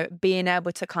 you know, being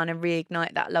able to kind of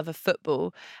reignite that love of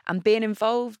football and being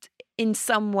involved in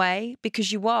some way,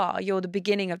 because you're the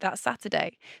beginning of that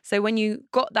Saturday. So when you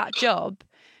got that job,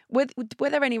 were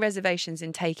there any reservations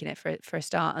in taking it for a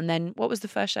start? And then what was the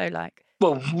first show like?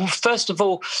 Well, first of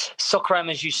all, Soccer Am,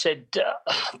 as you said,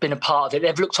 been a part of it.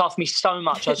 They've looked after me so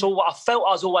much. I felt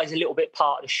I was always a little bit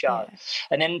part of the show. Yeah.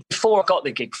 And then before I got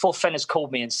the gig, before Fenners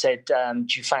called me and said, do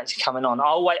you fancy coming on?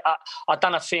 I'd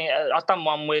done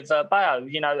one with Bayo,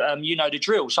 you know the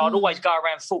drill. So I'd always go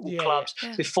around football clubs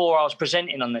before I was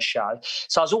presenting on the show.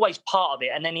 So I was always part of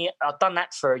it. And then I'd done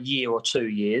that for a year or 2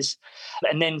 yees.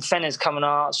 And then Fenners come and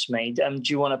asked me, do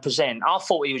you want to present? I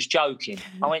thought he was joking.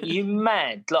 I went, you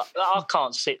mad? Like, I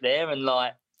can't sit there and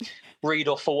like read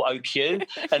off auto cue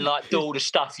and like do all the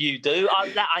stuff you do.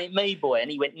 That ain't me, boy. And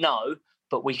he went, no,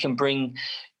 but we can bring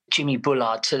Jimmy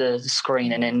Bullard to the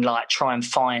screen and then like try and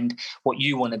find what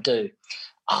you want to do.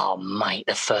 Oh, mate,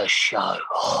 the first show.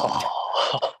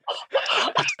 Oh.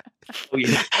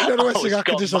 I don't know what I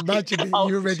could just imagine it. You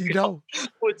already know.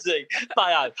 Woodsy,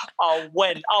 Bayo, I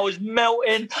went. I was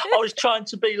melting. I was trying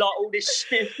to be like all this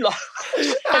stiff. Like...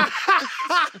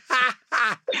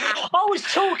 I was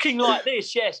talking like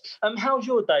this, yes. How's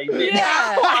your day?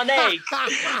 Yeah. What an egg.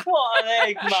 What an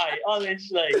egg, mate,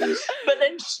 honestly. But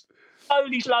then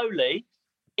slowly,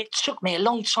 it took me a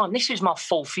long time. This is my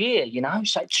 4th year, you know,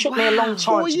 so it took me a long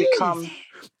time to become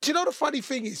Do you know the funny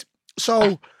thing is?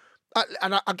 So,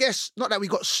 I guess not that we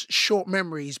got short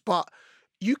memories, but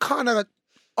you kind of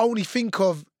only think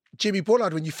of Jimmy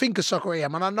Bullard when you think of Soccer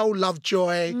AM. And I know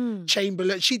Lovejoy,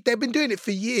 Chamberlain, they've been doing it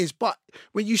for years. But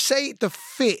when you say the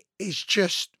fit is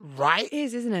just right. It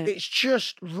is, isn't it? It's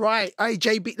just right. Hey,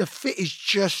 JB, the fit is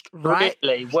just right.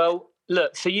 Really? Well,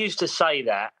 look, for you to say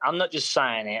that, I'm not just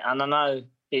saying it, and I know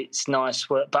it's nice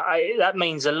work, but that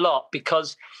means a lot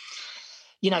because,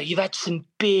 you know, you've had some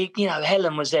big, you know,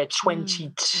 Helen was there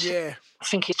 20, I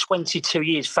think it's 22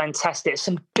 years, fantastic.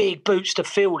 Some big boots to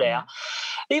fill there.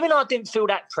 Even though I didn't feel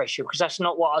that pressure because that's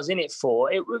not what I was in it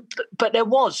for, but there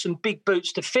was some big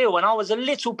boots to fill, and I was a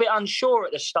little bit unsure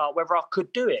at the start whether I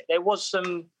could do it. There was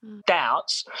some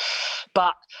doubts,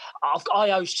 but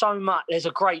I owe so much. There's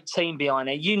a great team behind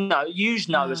it. You know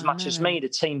as much as me the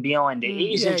team behind it.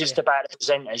 It isn't just about the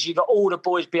presenters. You've got all the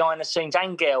boys behind the scenes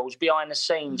and girls behind the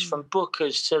scenes, from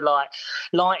bookers to like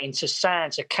lighting to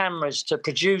sound to cameras to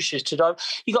producers to those.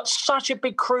 You've got such a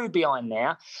big crew behind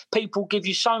there. People give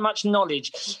you so much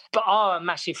knowledge. But a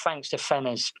massive thanks to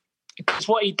Fenners, because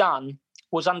what he done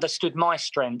was understood my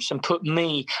strengths and put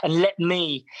me and let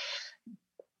me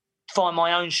find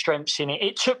my own strengths in it.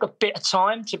 It took a bit of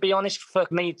time, to be honest, for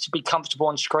me to be comfortable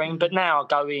on screen, but now I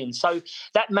go in. So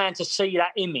that man, to see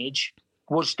that image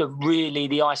was really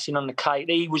the icing on the cake.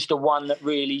 He was the one that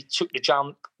really took the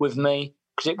jump with me,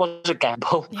 because it was a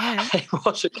gamble. Yeah. It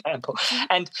was a gamble.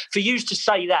 And for you to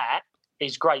say that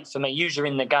is great for me. You're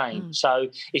in the game. So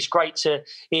it's great to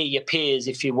hear your peers,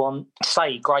 if you want,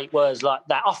 say great words like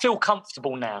that. I feel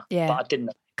comfortable now, but I didn't.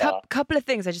 Couple of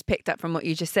things I just picked up from what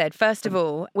you just said. First of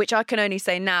all, which I can only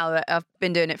say now that I've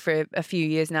been doing it for a few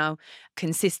years now,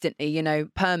 consistently, you know,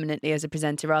 permanently as a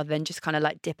presenter rather than just kind of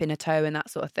like dipping a toe and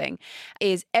that sort of thing,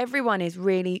 is everyone is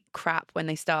really crap when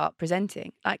they start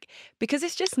presenting. Like, because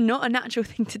it's just not a natural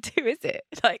thing to do, is it?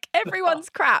 Like,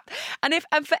 everyone's crap. And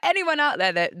for anyone out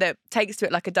there that takes to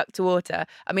it like a duck to water,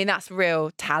 I mean, that's real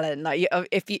talent. Like,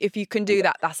 if you can do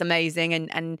that, that's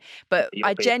amazing. But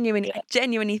I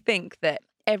genuinely think that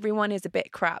everyone is a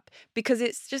bit crap, because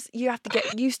it's just, you have to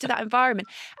get used to that environment.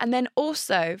 And then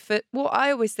also, for what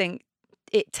I always think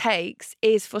it takes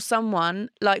is for someone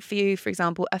like, for you, for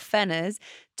example, a Fenners,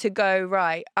 to go,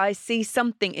 right, I see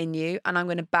something in you and I'm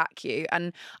going to back you.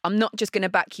 And I'm not just going to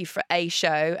back you for a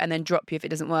show and then drop you if it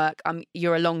doesn't work.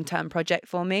 You're a long-term project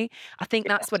for me. I think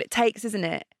that's what it takes, isn't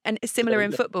it? And it's similar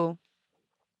in football.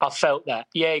 I felt that.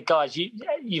 Yeah, guys,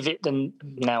 you've hit them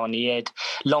now on the head.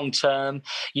 Long term,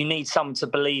 you need someone to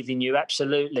believe in you,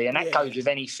 absolutely. And that goes with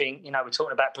anything. You know, we're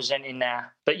talking about presenting now.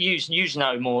 But you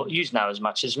know more, you know as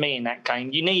much as me in that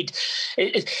game. You need,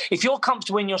 if you're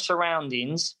comfortable in your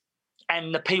surroundings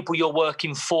and the people you're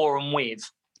working for and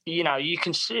with, you know, you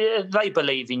can see they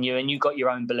believe in you and you got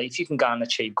your own belief. You can go and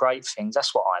achieve great things.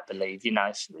 That's what I believe. You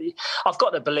know, I've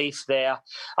got the belief there.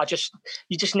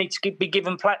 You just need to be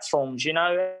given platforms. You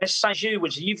know, the same as you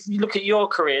look at your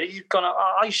career.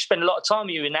 I used to spend a lot of time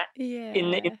with you in that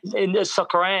in the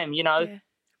Soccer Am. You know. Yeah.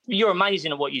 You're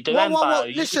amazing at what you do.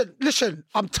 Listen,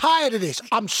 I'm tired of this.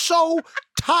 I'm so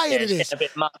tired of this.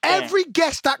 Every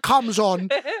guest that comes on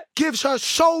gives her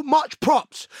so much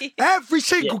props. Every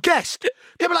single guest.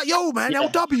 They'll be like, yo, man,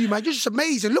 LW, man, you're just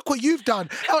amazing. Look what you've done.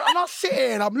 And I sit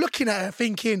here and I'm looking at her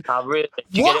thinking... Oh, really?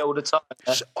 You get it all the time?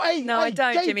 No, I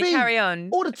don't, JB, Jimmy. Carry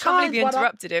on. All the time. I can't believe you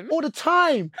interrupted him. All the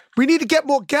time. We need to get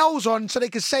more girls on so they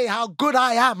can say how good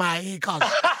I am out here, cuz.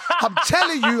 I'm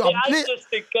telling you,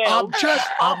 I'm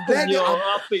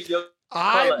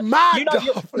mad. You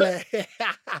know,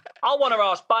 I want to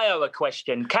ask Bayo a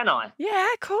question. Can I?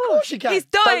 Yeah, of course. You can. He's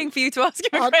dying for you to ask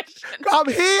him a question. I'm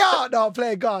here. No, I'm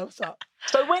playing golf. What's up?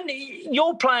 So when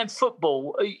you're playing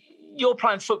football at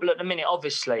the minute,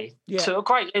 obviously. Yeah. So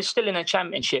great, it's still in a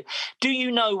championship. Do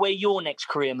you know where your next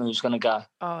career move's going to go?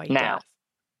 Oh, now. Does.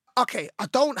 Okay, I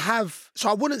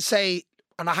wouldn't say,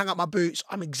 and I hang up my boots,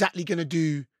 I'm exactly going to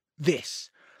do this.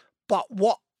 But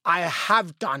what I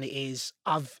have done is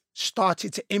I've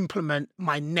started to implement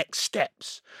my next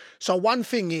steps. So one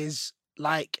thing is,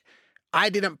 like, I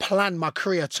didn't plan my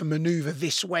career to maneuver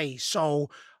this way. So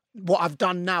what I've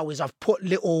done now is I've put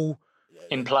little...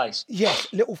 in place. Yes,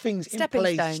 little things in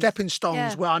place. Stepping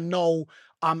stones where I know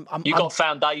I'm got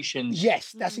foundations.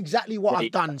 Yes, that's exactly what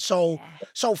I've done. So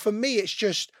for me, it's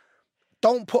just...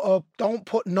 Don't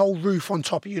put no roof on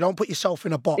top of you. Don't put yourself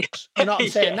in a box. You know what I'm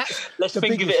saying? That's Let's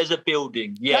think of it as a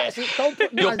building. Yeah.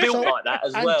 You're built like that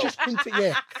as well. Just think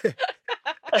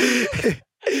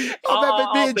I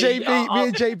remember me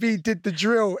and JB did the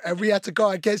drill and we had to go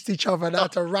against each other and I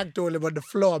had to ragdoll him on the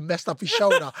floor and messed up his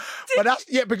shoulder. But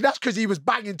that's because he was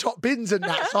banging top bins and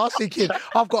that. So I was thinking,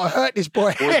 I've got to hurt this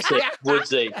boy.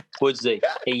 Woodsy,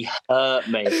 he hurt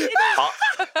me.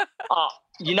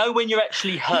 You know when you're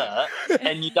actually hurt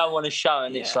and you don't want to show,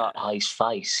 and it's like, his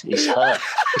face, he's hurt.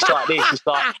 It's like this.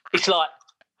 It's like.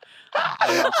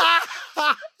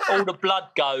 All the blood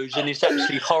goes and it's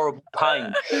actually horrible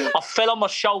pain. I fell on my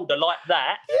shoulder like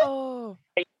that. Oh.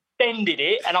 Extended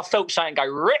it and I felt something go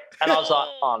rip and I was like,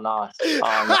 oh no.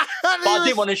 But I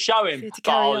didn't want to show him.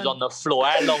 But I was on the floor.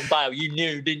 How long bail? You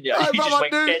knew, didn't you? Do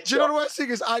you know the worst thing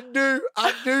is? I knew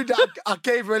that I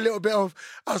gave her a little bit of.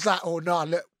 I was like, oh no,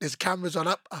 look, there's cameras on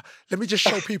up. Let me just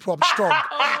show people I'm strong.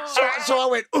 So I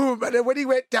went, and then when he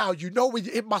went down, when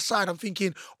you hit my side, I'm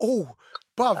thinking, oh.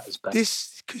 Bruv,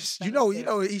 this, because you know,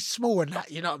 he's small and that,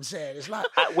 you know what I'm saying? It's like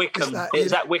at Wickham, it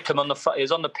was at Wickham it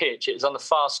was on the pitch, it was on the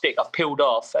far stick. I've peeled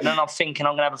off, and then I'm thinking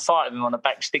I'm going to have a fight with him on the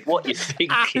back stick. What are you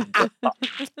thinking?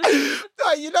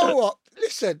 No, you know what?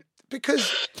 Listen,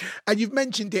 and you've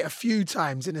mentioned it a few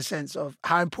times in the sense of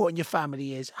how important your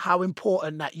family is, how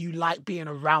important that you like being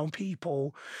around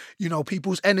people,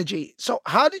 people's energy. So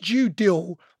how did you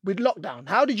deal with lockdown?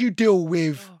 How did you deal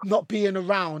with not being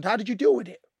around? How did you deal with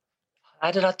it? How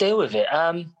did I deal with it?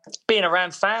 Being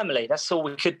around family, that's all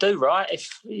we could do, right?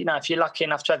 If you're lucky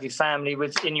enough to have your family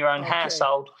in your own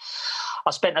household. I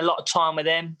spent a lot of time with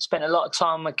them, spent a lot of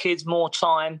time with my kids, more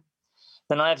time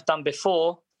than I ever done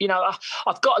before.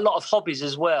 I've got a lot of hobbies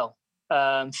as well,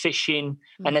 fishing,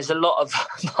 and there's a lot of,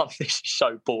 this is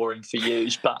so boring for you,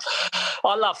 but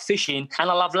I love fishing and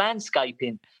I love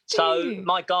landscaping. So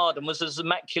my garden was as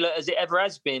immaculate as it ever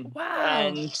has been. Wow!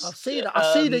 And I see that.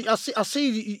 I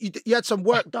see you had some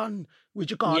work done with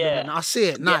your garden. Yeah. And I see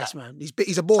it. Nice, man.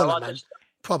 He's a baller, man.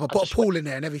 Proper put a pool in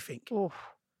there and everything. Oh.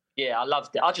 Yeah, I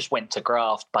loved it. I just went to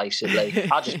graft, basically.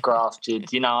 I just grafted.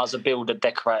 I was a builder,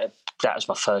 decorator. That was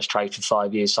my first trade for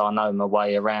 5 years, so I know my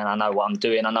way around. I know what I'm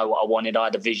doing. I know what I wanted. I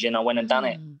had a vision. I went and done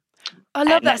it. I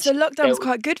love that. So lockdown was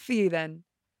quite good for you then?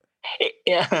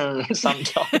 Yeah,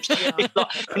 sometimes. It's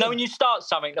like, when you start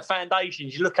something, the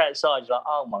foundations, you look outside, you're like,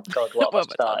 oh my God, what have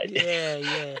I started?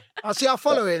 Yeah. I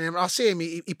follow him. I see him.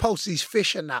 He posts his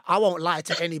fish and that. I won't lie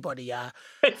to anybody.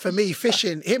 For me,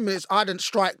 fishing, his ardent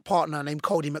strike partner named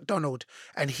Cody McDonald,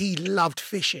 and he loved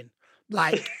fishing.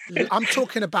 Like, I'm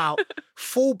talking about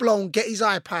full-blown, get his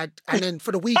iPad, and then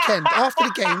for the weekend, after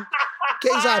the game,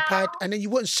 get his iPad, and then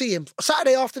you wouldn't see him.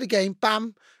 Saturday after the game,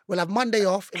 bam, we'll have Monday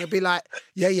off, and he'll be like,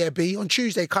 yeah, B, on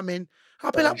Tuesday, come in.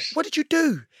 I'll be like, what did you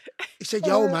do? He said,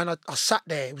 yo, man, I sat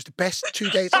there. It was the best 2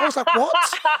 days. I was like, what?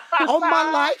 On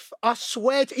my life, I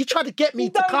swear. He tried to get me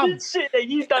to come. Sit there.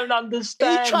 You don't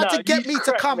understand. He tried to get me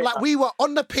to come. Like, we were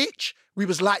on the pitch. We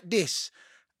was like this.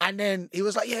 And then he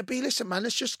was like, yeah, B, listen, man,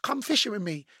 let's just come fishing with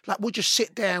me. Like, we'll just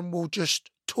sit there and we'll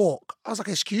just talk. I was like,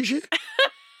 excuse you?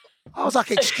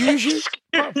 Excuse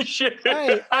you?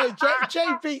 Hey,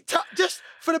 JB, just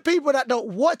for the people that don't,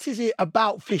 what is it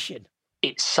about fishing?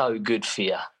 It's so good for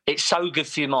you. It's so good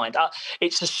for your mind.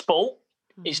 It's a sport.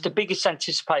 It's the biggest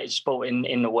anticipated sport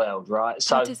in the world, right?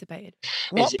 So participated.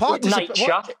 What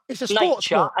nature? It's a sport.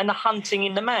 And the hunting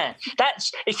in the man.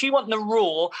 That's, if you want the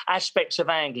raw aspects of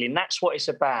angling, that's what it's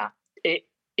about.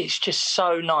 It's just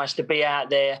so nice to be out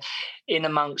there in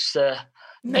amongst you're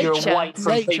away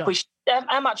from people.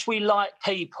 How much we like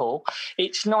people,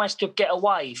 it's nice to get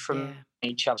away from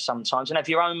each other sometimes and have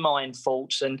your own mind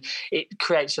thoughts, and it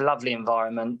creates a lovely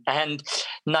environment and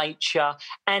nature,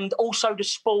 and also the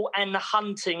sport and the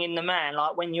hunting in the man,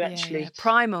 like when you actually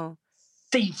primal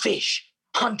see fish,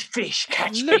 hunt fish,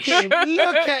 catch fish. Look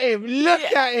at him.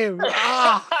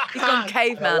 He's gone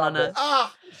caveman on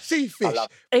us. See fish,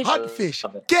 hunt fish,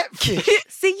 get fish.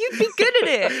 See, you'd be good at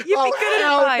it. You'd be good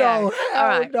at it, Bio. All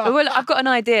right. No. Well, I've got an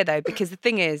idea, though, because the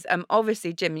thing is,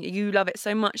 obviously, Jim, you love it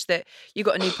so much that you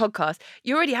got a new podcast.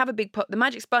 You already have a big The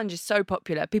Magic Sponge is so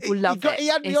popular. People love it. He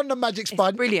had me on the Magic Sponge.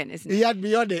 It's brilliant, isn't it? He had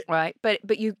me on it. Right.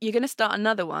 But you're going to start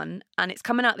another one, and it's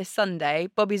coming out this Sunday.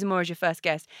 Bobby Zamora is your first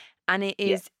guest, and it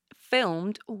is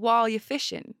filmed while you're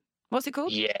fishing. What's it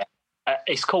called? Yeah.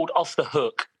 It's called Off the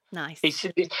Hook. Nice.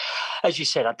 As you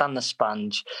said, I've done the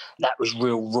Sponge. That was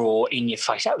real raw, in your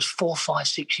face. That was 4, 5,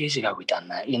 6 years ago we done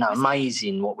that.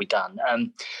 Amazing what we done.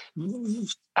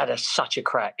 Had such a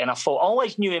crack. And I thought, I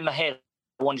always knew in my head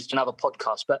I wanted to do another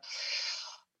podcast, but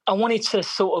I wanted to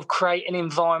sort of create an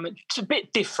environment. It's a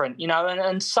bit different,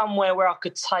 and somewhere where I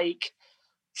could take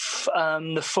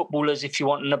the footballers, if you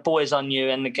want, and the boys I knew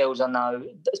and the girls I know,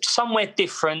 somewhere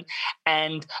different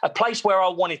and a place where I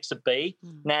wanted to be.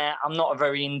 Now, I'm not a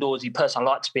very indoorsy person. I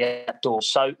like to be outdoors.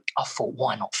 So I thought,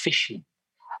 why not fishing?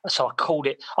 So I called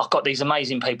it, I've got these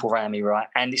amazing people around me, right?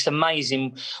 And it's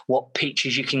amazing what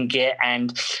pictures you can get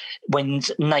and when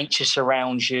nature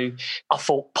surrounds you. I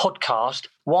thought podcast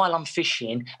while I'm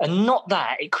fishing, and not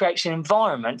that, it creates an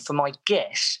environment for my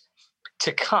guests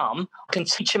to come. I can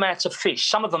teach them how to fish.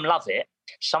 Some of them love it.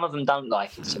 Some of them don't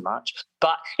like it so much.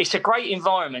 But it's a great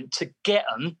environment to get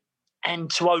them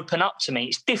and to open up to me.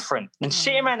 It's different than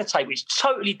sitting around the table. It's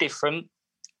totally different.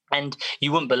 And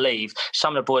you wouldn't believe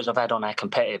some of the boys I've had on how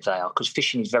competitive they are, because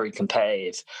fishing is very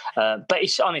competitive. But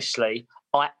it's honestly,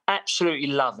 I absolutely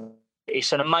love it.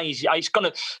 It's an amazing, it's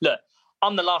going to, look,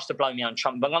 I'm the last to blow my own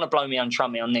trumpet, but I'm going to blow my own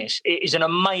trumpet on this. It is an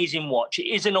amazing watch. It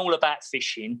isn't all about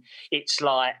fishing. It's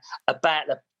like about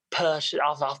the person.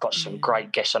 I've got some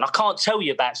great guests, and I can't tell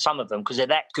you about some of them because they're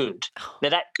that good. They're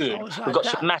that good. We've got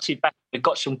some massive back. We've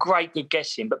got some great good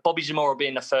guests in, but Bobby Zamora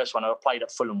being the first one I played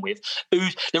at Fulham with.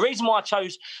 Who's the reason why I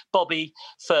chose Bobby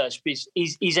first is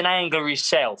he's an angler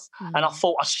himself, and I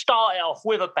thought I start it off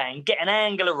with a bang, get an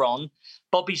angler on.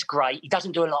 Bobby's great. He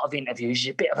doesn't do a lot of interviews.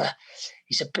 He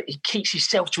keeps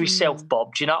himself to himself,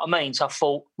 Bob. Do you know what I mean? So I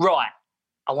thought, right,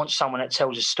 I want someone that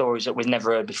tells us stories that we've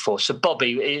never heard before. So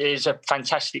Bobby is a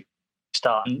fantastic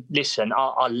start. And listen,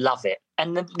 I love it.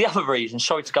 And the other reason,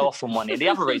 sorry to go off on one here, the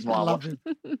other reason why I love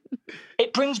it,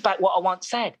 it brings back what I once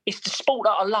said. It's the sport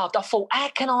that I loved. I thought, how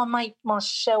can I make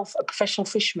myself a professional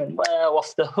fisherman? Well,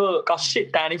 off the hook. I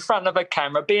sit down in front of a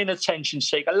camera, be an attention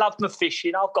seeker. I love my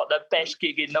fishing. I've got the best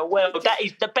gig in the world. That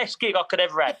is the best gig I could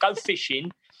ever have. Go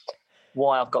fishing.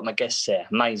 Why I've got my guests there.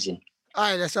 Amazing. All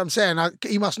right, that's what I'm saying.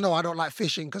 You must know I don't like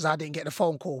fishing because I didn't get the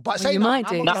phone call. But you might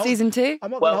do. Season 2?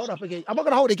 I'm not going to hold up against. I'm not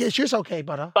going to hold it against you. It's okay,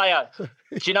 brother. Bayo, do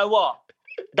you know what?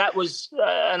 That was,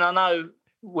 and I know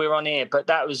we're on here, but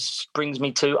brings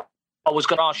me to, I was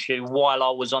going to ask you while I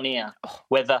was on here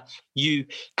whether you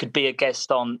could be a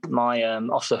guest on my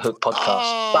Off the Hook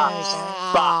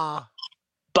podcast.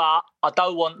 But I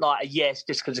don't want like a yes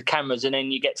just because of cameras and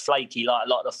then you get flaky like a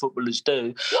lot of the footballers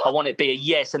do. What? I want it to be a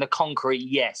yes and a concrete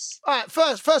yes. All right,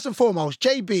 first and foremost,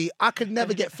 JB, I could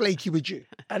never get flaky with you.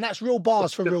 And that's real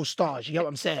bars for real stars. You get what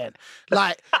I'm saying?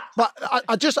 Like, but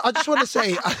I just want to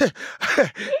say,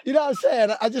 you know what I'm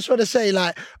saying? I just want to say,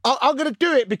 like, I'm going to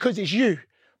do it because it's you.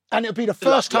 And it'll be the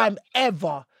first time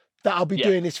ever that I'll be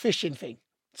doing this fishing thing.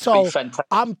 So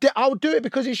I'll do it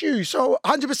because it's you. So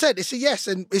 100%, it's a yes,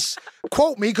 and it's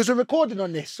quote me because we're recording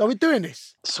on this. So we're doing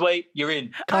this. Sweet, you're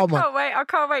in. I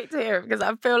can't wait to hear it because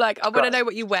I feel like I want to know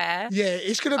what you wear. Yeah,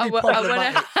 it's going to be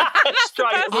problematic.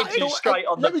 straight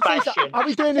on the fashion. Are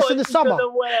we doing this in the summer?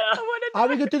 Are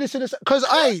we going to do this in the summer? Because,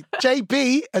 hey,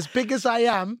 JB, as big as I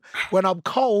am, when I'm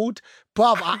cold,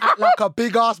 bruv, I act like a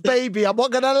big-ass baby. I'm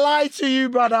not going to lie to you,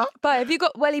 brother. But have you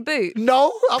got welly boots?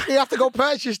 No, I'm going to have to go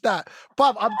purchase that.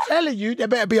 Bruv, I'm telling you, there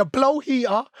better be a blow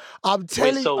heater. I'm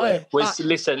telling you.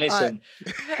 Listen.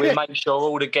 We make sure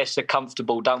all the guests are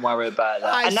comfortable. Don't worry about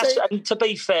that. And to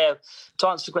be fair, to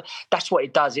answer the question, that's what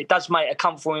it does. It does make a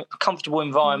comfortable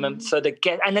environment for the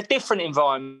guest and a different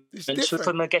environment for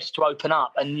the guests to open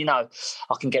up. And, you know,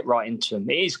 I can get right into them.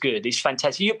 It is good. It's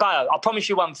fantastic. I promise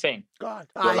you one thing. God,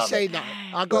 I say no.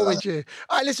 I'll go with you.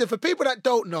 All right, listen, for people that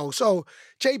don't know, so,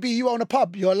 JB, you own a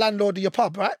pub. You're a landlord of your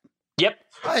pub, right? Yep.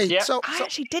 Hey, yep. So I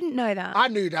actually didn't know that. I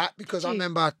knew that because I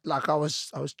remember, like, I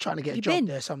was trying to get a job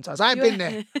there sometimes. I ain't been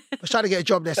there. I was trying to get a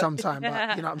job there sometime,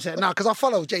 but you know what I'm saying? No, because I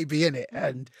follow JB in it,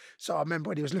 and so I remember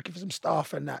when he was looking for some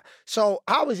staff and that. So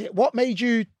how is it? What made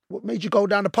you go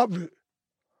down the pub route?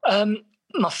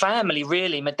 My family,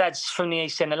 really. My dad's from the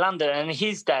east end of London, and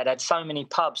his dad had so many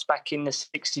pubs back in the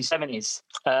 60s, 70s.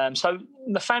 So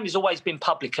my family's always been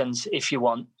publicans, if you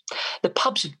want. The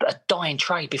pubs are a dying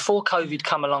trade. Before COVID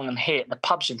come along and hit, the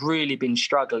pubs have really been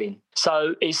struggling.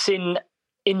 So it's in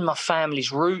my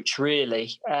family's roots,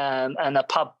 really, and a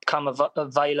pub come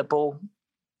available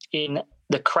in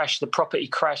the property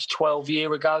crash 12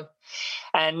 years ago.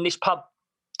 And this pub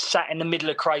sat in the middle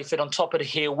of Crayford on top of the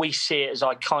hill. We see it as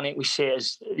iconic. We see it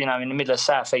as, you know, in the middle of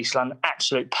South East London,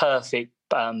 absolute perfect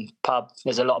pub.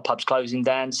 There's a lot of pubs closing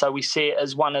down. So we see it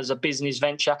as a business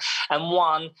venture and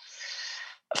one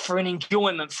for an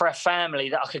enjoyment for a family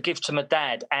that I could give to my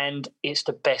dad. And it's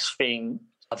the best thing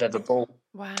I've ever bought.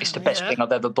 Wow, it's the best thing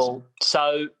I've ever bought.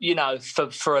 So, you know,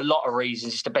 for a lot of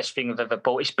reasons, it's the best thing I've ever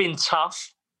bought. It's been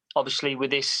tough. obviously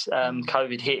with this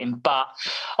COVID hitting. But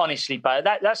honestly, Bo,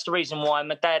 that's the reason why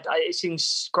my dad, it's in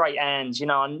great hands. You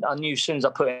know, I knew as soon as I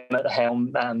put him at the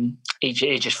helm, he'd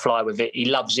just fly with it. He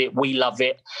loves it. We love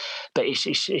it. But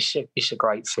it's a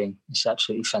great thing. It's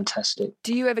absolutely fantastic.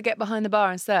 Do you ever get behind the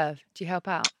bar and serve? Do you help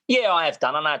out? Yeah, I have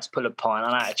done. I know how to pull a pint.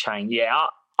 I know how to chain. Yeah,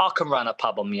 I can run a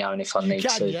pub on my own if I need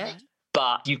to. Yeah.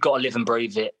 But you've got to live and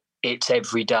breathe it. It's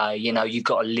every day, you know, you've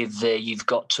got to live there. You've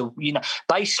got to, you know,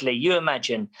 basically you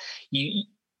imagine you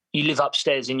live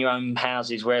upstairs in your own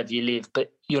houses, wherever you live,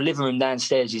 but your living room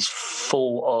downstairs is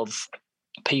full of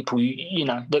people, you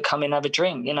know, that come in and have a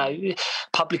drink. You know,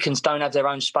 publicans don't have their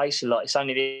own space a lot. It's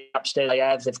only the upstairs they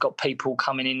have. They've got people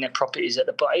coming in their properties at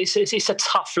the bottom. It's a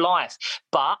tough life.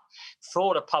 But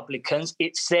for the publicans,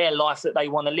 it's their life that they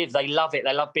want to live. They love it.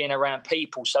 They love being around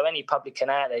people. So any publican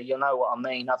out there, you'll know what I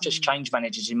mean. I've just changed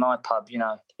managers in my pub, you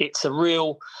know. It's a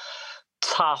real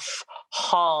tough,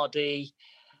 hardy,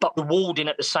 but rewarding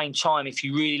at the same time. If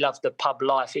you really love the pub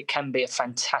life, it can be a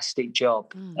fantastic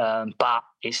job. But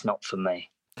it's not for me.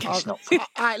 It's not for me.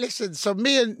 All right, listen. So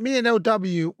me and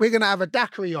LW, we're gonna have a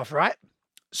daiquiri off, right?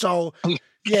 So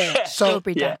yeah, so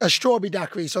a strawberry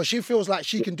daiquiri. So she feels like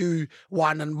she can do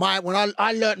one, and when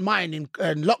I learnt mine in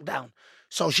lockdown.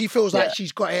 So she feels like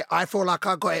she's got it. I feel like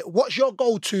I got it. What's your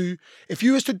go-to? If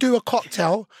you was to do a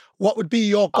cocktail, what would be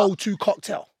your go-to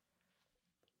cocktail?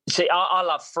 See, I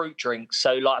love fruit drinks,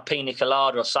 so like a pina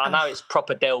colada or so. I know it's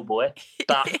proper Del Boy,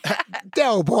 but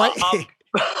Del Boy.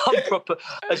 I'm proper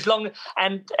as long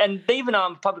and even though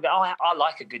I'm probably I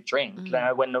like a good drink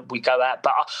when we go out,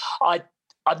 but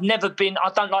I've never been.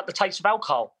 I don't like the taste of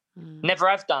alcohol. Never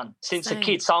have done since a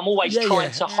kid. So I'm always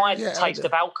trying to hide the taste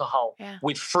of alcohol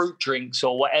with fruit drinks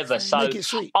or whatever. So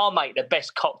I'll make the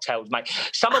best cocktails, mate.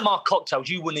 Some of my cocktails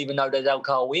you wouldn't even know there's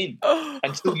alcohol in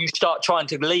until you start trying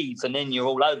to leave, and then you're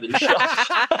all over the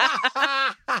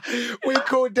shop. We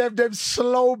called them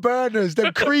slow burners,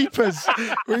 them creepers.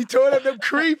 We told them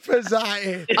creepers out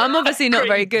here. I'm obviously not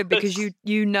very good because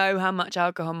you know how much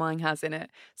alcohol mine has in it.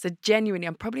 So genuinely,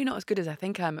 I'm probably not as good as I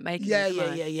think I am at making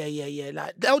it.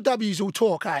 Like LW's all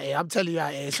talk out here. I'm telling you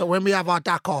out here. So when we have our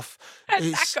DAC off,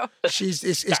 it's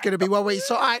going to be well. Wait.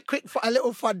 So all right, a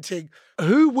little fun thing.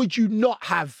 Who would you not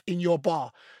have in your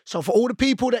bar? So for all the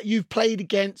people that you've played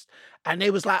against, and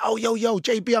they was like, oh, yo,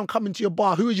 JB, I'm coming to your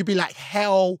bar. Who would you be like,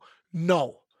 hell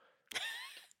no?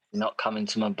 Not coming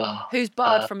to my bar. Who's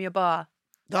barred from your bar?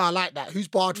 No, I like that. Who's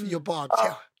barred from your bar?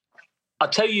 I'll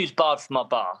tell you who's barred from my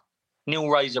bar. Neil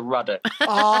Razor Ruddock.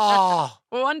 Oh.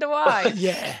 I wonder why.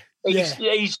 Yeah.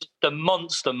 He's the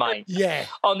monster, mate. Yeah.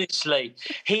 Honestly,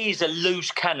 he's a loose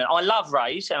cannon. I love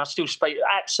Riise and I still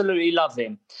absolutely love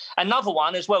him. Another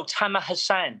one as well, Tamer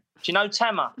Hassan. Do you know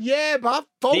Tamer? Yeah, but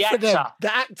both of them.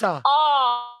 The actor.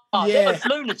 They're both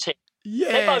lunatics.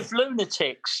 Yeah. They're both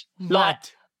lunatics. Mad. Like,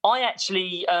 I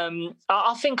actually,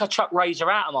 I think I chucked Razor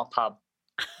out of my pub.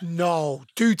 No.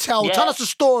 Do tell. Yeah. Tell us the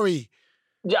story.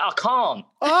 Yeah, I can't.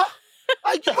 Huh?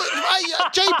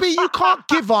 JB, you can't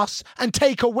give us and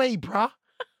take away, bruh.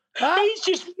 Huh? He's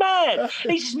just mad.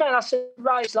 I said,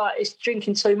 Ray's like, it's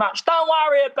drinking too much. Don't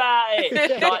worry about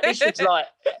it. Like, this was like,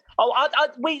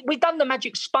 we done the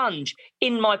magic sponge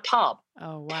in my pub.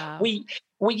 Oh wow. We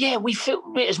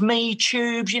filmed it as me,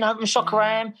 Tubes, you know, from Soccer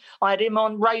Am. I had him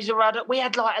on Razor Ruddock. We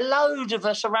had like a load of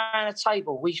us around a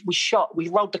table. We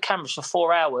rolled the cameras for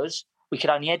 4 hours. We could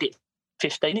only edit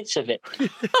 15 minutes of it.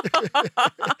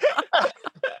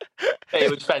 It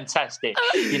was fantastic.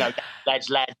 You know, lads,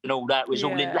 and all that was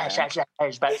all in. Lads.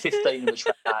 About 15 of us.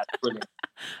 Brilliant.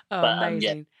 Oh, but,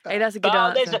 amazing. Hey, that's a good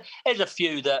answer. There's a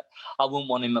few that I wouldn't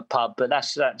want in my pub, but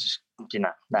that's you know,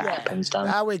 that happens, don't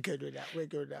it? We're good with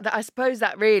that. I suppose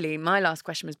that really, my last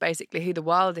question was basically who the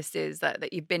wildest is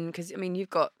that you've been, because, I mean, you've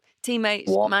got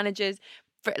teammates, managers,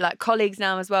 like colleagues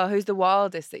now as well. Who's the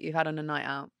wildest that you've had on a night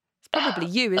out? It's probably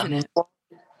you, isn't it?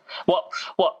 What,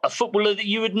 a footballer that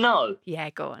you would know? Yeah,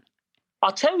 go on.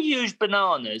 I'll tell you who's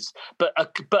bananas, but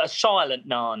a silent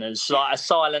nanas, like a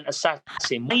silent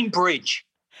assassin. Wayne Bridge.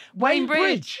 Wayne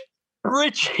Bridge,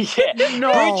 yeah.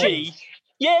 No. Bridgie.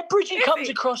 Yeah, Bridgie comes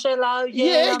across, hello.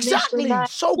 Yeah, exactly.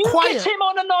 So you quiet. Get him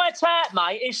on a night out,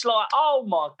 mate. It's like, oh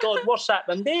my God, what's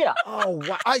happened here? Oh,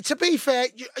 wow. To be fair,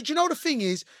 you know the thing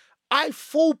is, I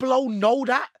full-blown know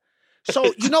that.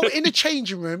 So, you know, in the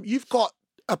changing room, you've got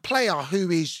a player who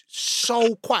is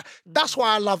so quiet. That's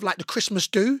why I love like the Christmas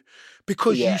do,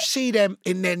 because you see them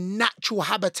in their natural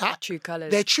habitat. True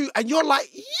colours. They're true. And you're like,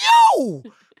 yo,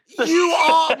 you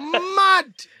are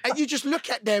mad. And you just look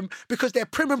at them because they're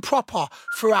prim and proper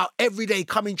throughout every day,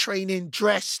 coming training,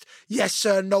 dressed. Yes,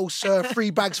 sir. No, sir.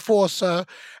 3 bags, 4, sir.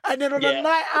 And then on a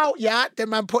night out, the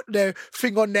man put their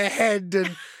thing on their head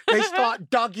and they start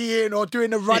dugging or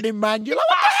doing a running man. You're like,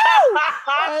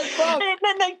 what the hell?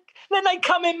 Then they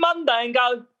come in Monday and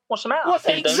go, what's the matter? What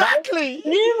exactly?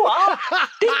 You what?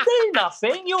 Didn't do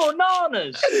nothing. You're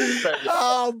nanas.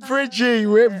 Oh, Bridgie.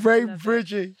 We're very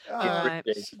Bridgie. Right.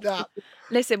 Snap.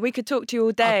 Listen, we could talk to you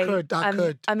all day. I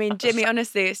could. I mean, Jimmy,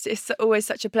 honestly, it's always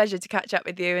such a pleasure to catch up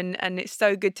with you, and it's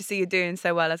so good to see you doing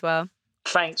so well as well.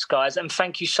 Thanks, guys, and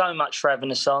thank you so much for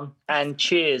having us on. And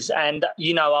cheers. And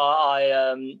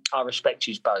I respect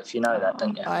you both. You know that,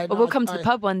 don't you? Well, we'll come to the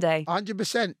pub one day.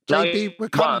 100%. No, JB, we're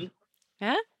coming.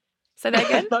 Yeah? Say that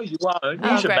again? No, you won't.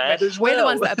 Oh, You're mad as well. We're the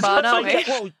ones that are barred, aren't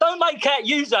we? Don't make out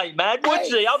you ain't mad, would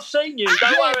you? I've seen you.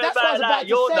 Don't worry about that.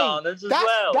 You're nanas as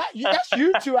well. That's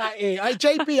you two out here. Hey,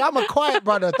 JB, I'm a quiet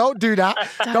brother. Don't do that.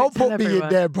 Don't put me in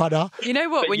there, brother. You know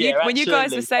what? But when you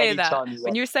guys were saying that, anytime you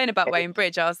when you were saying about Weighing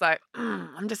Bridge, I was like,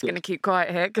 I'm just going to keep quiet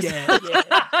here. Yeah.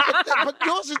 But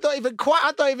yours is not even quiet.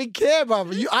 I don't even care,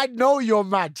 brother. I know you're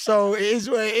mad, so it is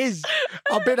what it is.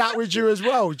 I've been out with you as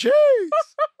well. Jeez.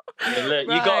 Yeah, look,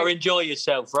 you got to enjoy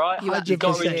yourself, right? You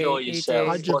got to enjoy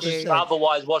yourself.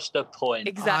 Otherwise, what's the point?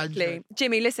 Exactly.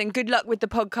 Jimmy, listen, good luck with the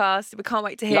podcast. We can't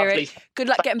wait to hear it. Good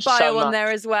luck getting bio on there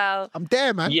as well. I'm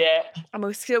there, man. Yeah. And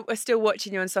we're still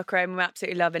watching you on Soccer Aim. We're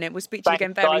absolutely loving it. We'll speak to you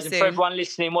again very guys, soon. And for everyone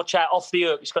listening, watch out. Off the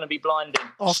hook. It's going to be blinding.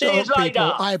 See you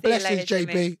later. People. Blessings, JB.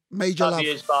 Jimmy. Major love.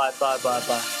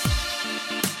 Bye.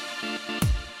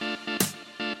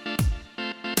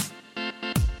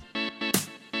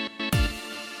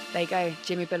 There you go,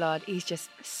 Jimmy Bullard. He's just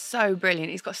so brilliant.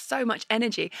 He's got so much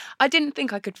energy. I didn't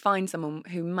think I could find someone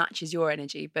who matches your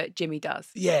energy, but Jimmy does.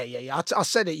 Yeah. I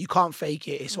said it. You can't fake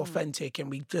it. It's authentic, and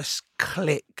we just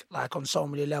click like on so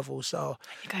many levels. So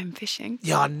you're going fishing.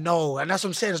 Yeah, I know, and that's what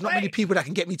I'm saying. There's not many people that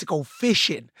can get me to go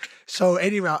fishing. So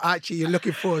anyway, actually, you're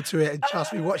looking forward to it, and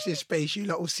trust me, watch this space. You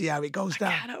lot will see how it goes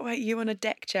down. I cannot wait. You on a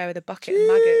deck chair with a bucket of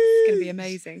maggots. It's going to be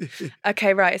amazing.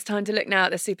 Okay, right. It's time to look now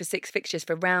at the Super 6 fixtures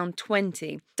for round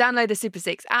 20. Download the Super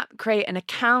 6 app, create an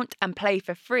account and play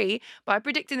for free by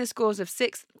predicting the scores of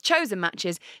 6 chosen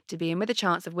matches to be in with a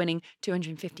chance of winning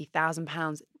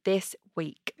 £250,000 this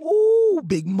week. Ooh,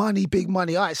 big money.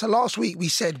 All right, so last week we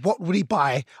said, what would he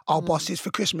buy our bosses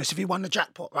for Christmas if he won the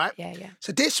jackpot, right? Yeah.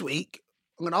 So this week,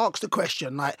 I'm going to ask the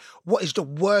question, like, what is the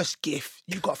worst gift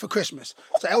you got for Christmas?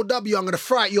 So LW, I'm going to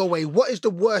throw it your way. What is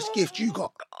the worst gift you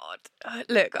got? God.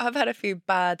 Look, I've had a few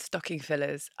bad stocking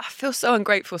fillers. I feel so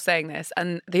ungrateful saying this.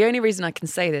 And the only reason I can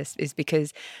say this is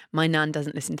because my nan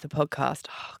doesn't listen to the podcast.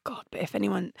 Oh, God. But if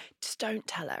anyone, just don't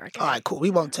tell her, okay? All right, cool. We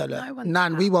won't tell her.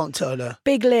 Nan, we won't tell her.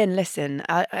 Big Lynn, listen,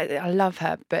 I love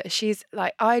her. But she's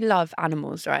like, I love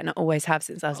animals, right? And I always have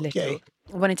since I was little.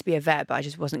 I wanted to be a vet, but I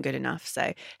just wasn't good enough.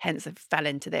 So hence I fell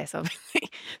into this, obviously.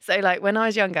 So like when I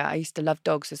was younger, I used to love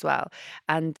dogs as well.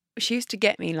 And she used to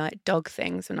get me like dog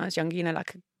things when I was younger, you know,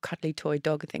 like a cuddly toy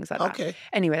dog and things like that. Okay.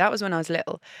 Anyway, that was when I was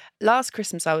little. Last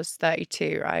Christmas, I was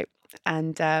 32, right?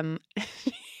 And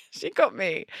she got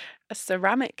me a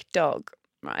ceramic dog,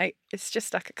 right? It's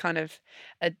just like a kind of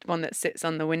one that sits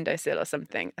on the windowsill or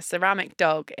something. A ceramic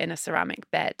dog in a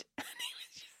ceramic bed.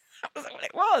 That was what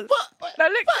it was. And I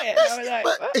looked at it and I was like,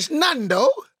 what? It's Nando.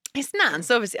 It's Nan.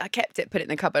 So obviously I kept it, put it in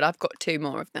the cupboard. I've got 2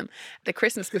 more of them. The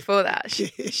Christmas before that,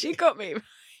 she got me.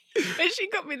 She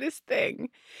got me this thing.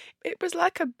 It was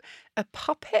like a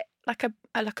puppet, like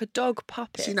a dog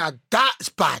puppet. See, now that's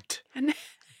bad. And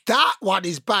that one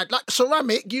is bad. Like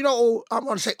ceramic, you know, I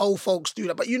want to say old folks do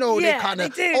that, but you know, they kind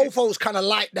of, old folks kind of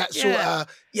like that sort of,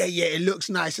 it looks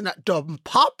nice and that dog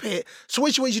puppet. So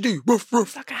what you do? Woof, woof.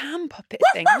 It's like a hand puppet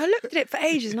thing. And I looked at it for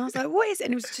ages and I was like, what is it?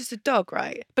 And it was just a dog,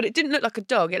 right? But it didn't look like a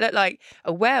dog. It looked like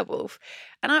a werewolf.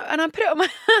 And I put it on my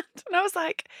hand and I was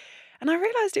like, and I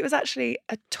realised it was actually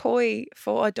a toy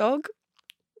for a dog.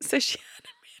 So she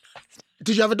hadn't realised.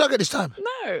 Did you have a dog at this time?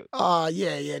 No. Oh,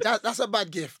 yeah. That's a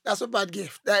bad gift. That's a bad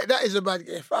gift. That is a bad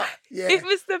gift. Yeah. It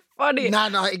was the funniest.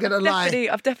 Nah, I ain't going to lie.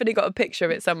 I've definitely got a picture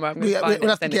of it somewhere. I'm going to find it. We'll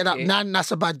have to get up. Nan,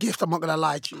 that's a bad gift. I'm not going to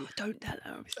lie to you. Oh, don't tell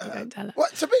her. Obviously, don't tell her. Well,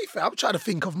 to be fair, I'm trying to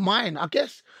think of mine. I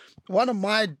guess one of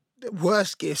my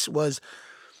worst gifts was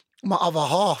my other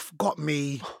half got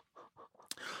me...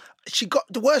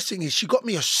 the worst thing is she got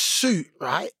me a suit,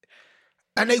 right?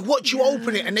 And they watch you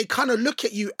open it and they kind of look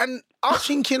at you. And I was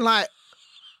thinking like,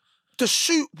 the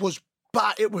suit was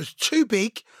bad. It was too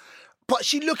big, but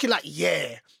she looking like,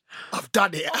 yeah, I've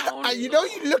done it. And you know,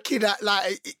 you looking at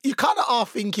like, you kind of are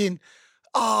thinking,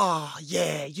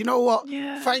 yeah, you know what?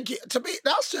 Yeah. Thank you. To me,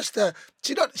 that's just to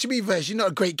be fair, she's not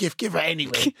a great gift giver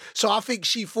anyway. So I think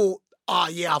she thought,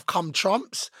 yeah, I've come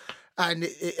trumps. And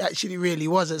it actually really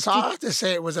wasn't. So I have to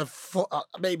say it was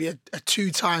maybe a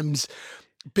 2 times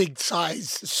big size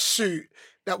suit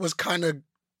that was kind of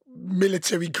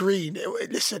military green.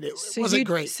 Listen, it wasn't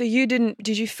great. So you didn't,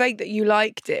 did you fake that you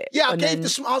liked it? Yeah, I And gave then- the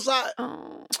smile. I was like,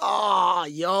 Oh.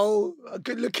 yo, a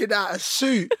good looking at a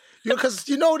suit. Because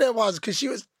there was, because she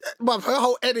was, her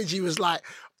whole energy was like,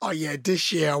 oh yeah,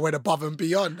 this year I went above and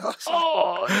beyond. I was like,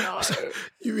 Oh, no.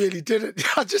 you really didn't.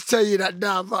 I'll just tell you that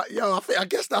now. But I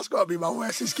guess that's got to be my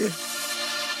worst gift.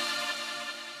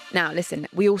 Now, listen,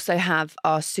 we also have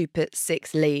our Super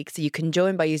 6 League, so you can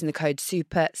join by using the code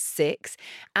SUPER6,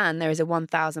 and there is a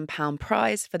 £1,000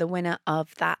 prize for the winner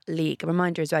of that league. A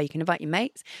reminder as well, you can invite your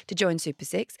mates to join Super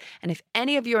 6, and if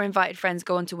any of your invited friends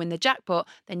go on to win the jackpot,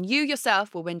 then you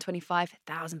yourself will win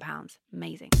 £25,000.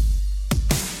 Amazing.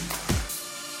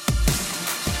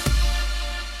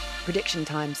 Prediction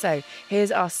time. So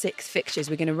here's our 6 fixtures.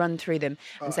 We're going to run through them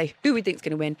and say who we think's going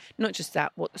to win, not just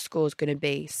that, what the score's going to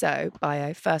be. So,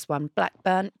 Bio, first one,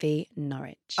 Blackburn v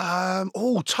Norwich.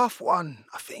 Tough one.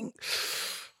 I think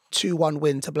 2-1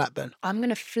 win to Blackburn. I'm going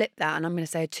to flip that and I'm going to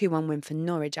say a 2-1 win for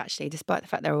Norwich, actually, despite the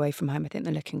fact they're away from home. I think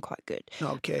they're looking quite good.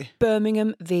 Okay.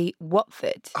 Birmingham v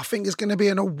Watford. I think it's going to be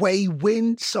an away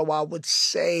win, so I would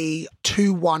say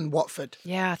 2-1 Watford.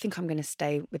 Yeah, I think I'm going to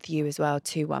stay with you as well,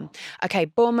 2-1. Okay,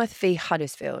 Bournemouth v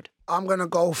Huddersfield. I'm going to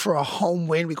go for a home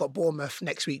win. We got Bournemouth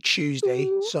next week, Tuesday,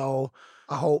 so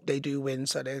I hope they do win,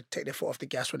 so they take their foot off the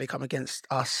gas when they come against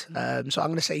us. So I'm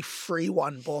going to say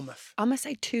 3-1 Bournemouth. I'm going to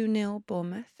say 2-0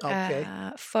 Bournemouth. Okay.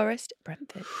 Forest,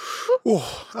 Brentford.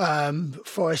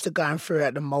 Forest are going through it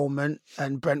at the moment,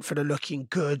 and Brentford are looking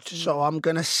good. So I'm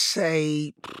going to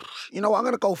say, I'm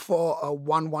going to go for a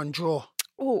 1-1 draw.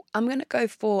 Oh, I'm going to go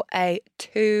for a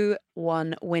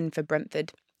 2-1 win for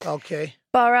Brentford. Okay.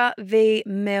 Borough v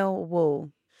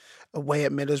Millwall. Away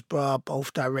at Middlesbrough,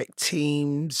 both direct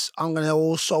teams. I'm going to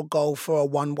also go for a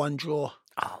 1-1 draw.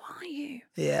 Oh, are you?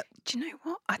 Yeah. Do you know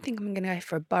what? I think I'm going to go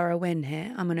for a Borough win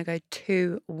here. I'm going to go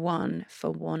 2-1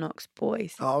 for Warnock's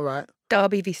boys. All right.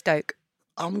 Derby v Stoke.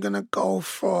 I'm going to go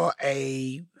for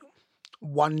a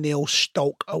 1-0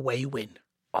 Stoke away win.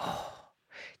 Oh,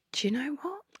 do you know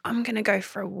what? I'm going to go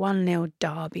for a 1-0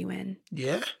 Derby win.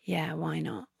 Yeah? Yeah, why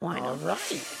not? Why not? All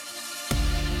right.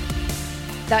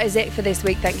 That is it for this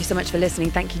week. Thank you so much for listening.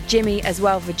 Thank you, Jimmy, as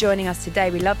well, for joining us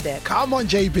today. We loved it. Come on,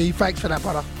 JB. Thanks for that,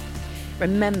 brother.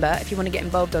 Remember, if you want to get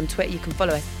involved on Twitter, you can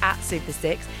follow us at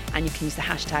Super6 and you can use the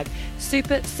hashtag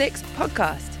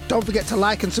Super6Podcast. Don't forget to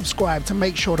like and subscribe to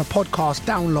make sure the podcast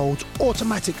downloads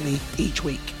automatically each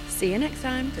week. See you next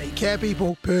time. Take care,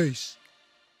 people. Peace.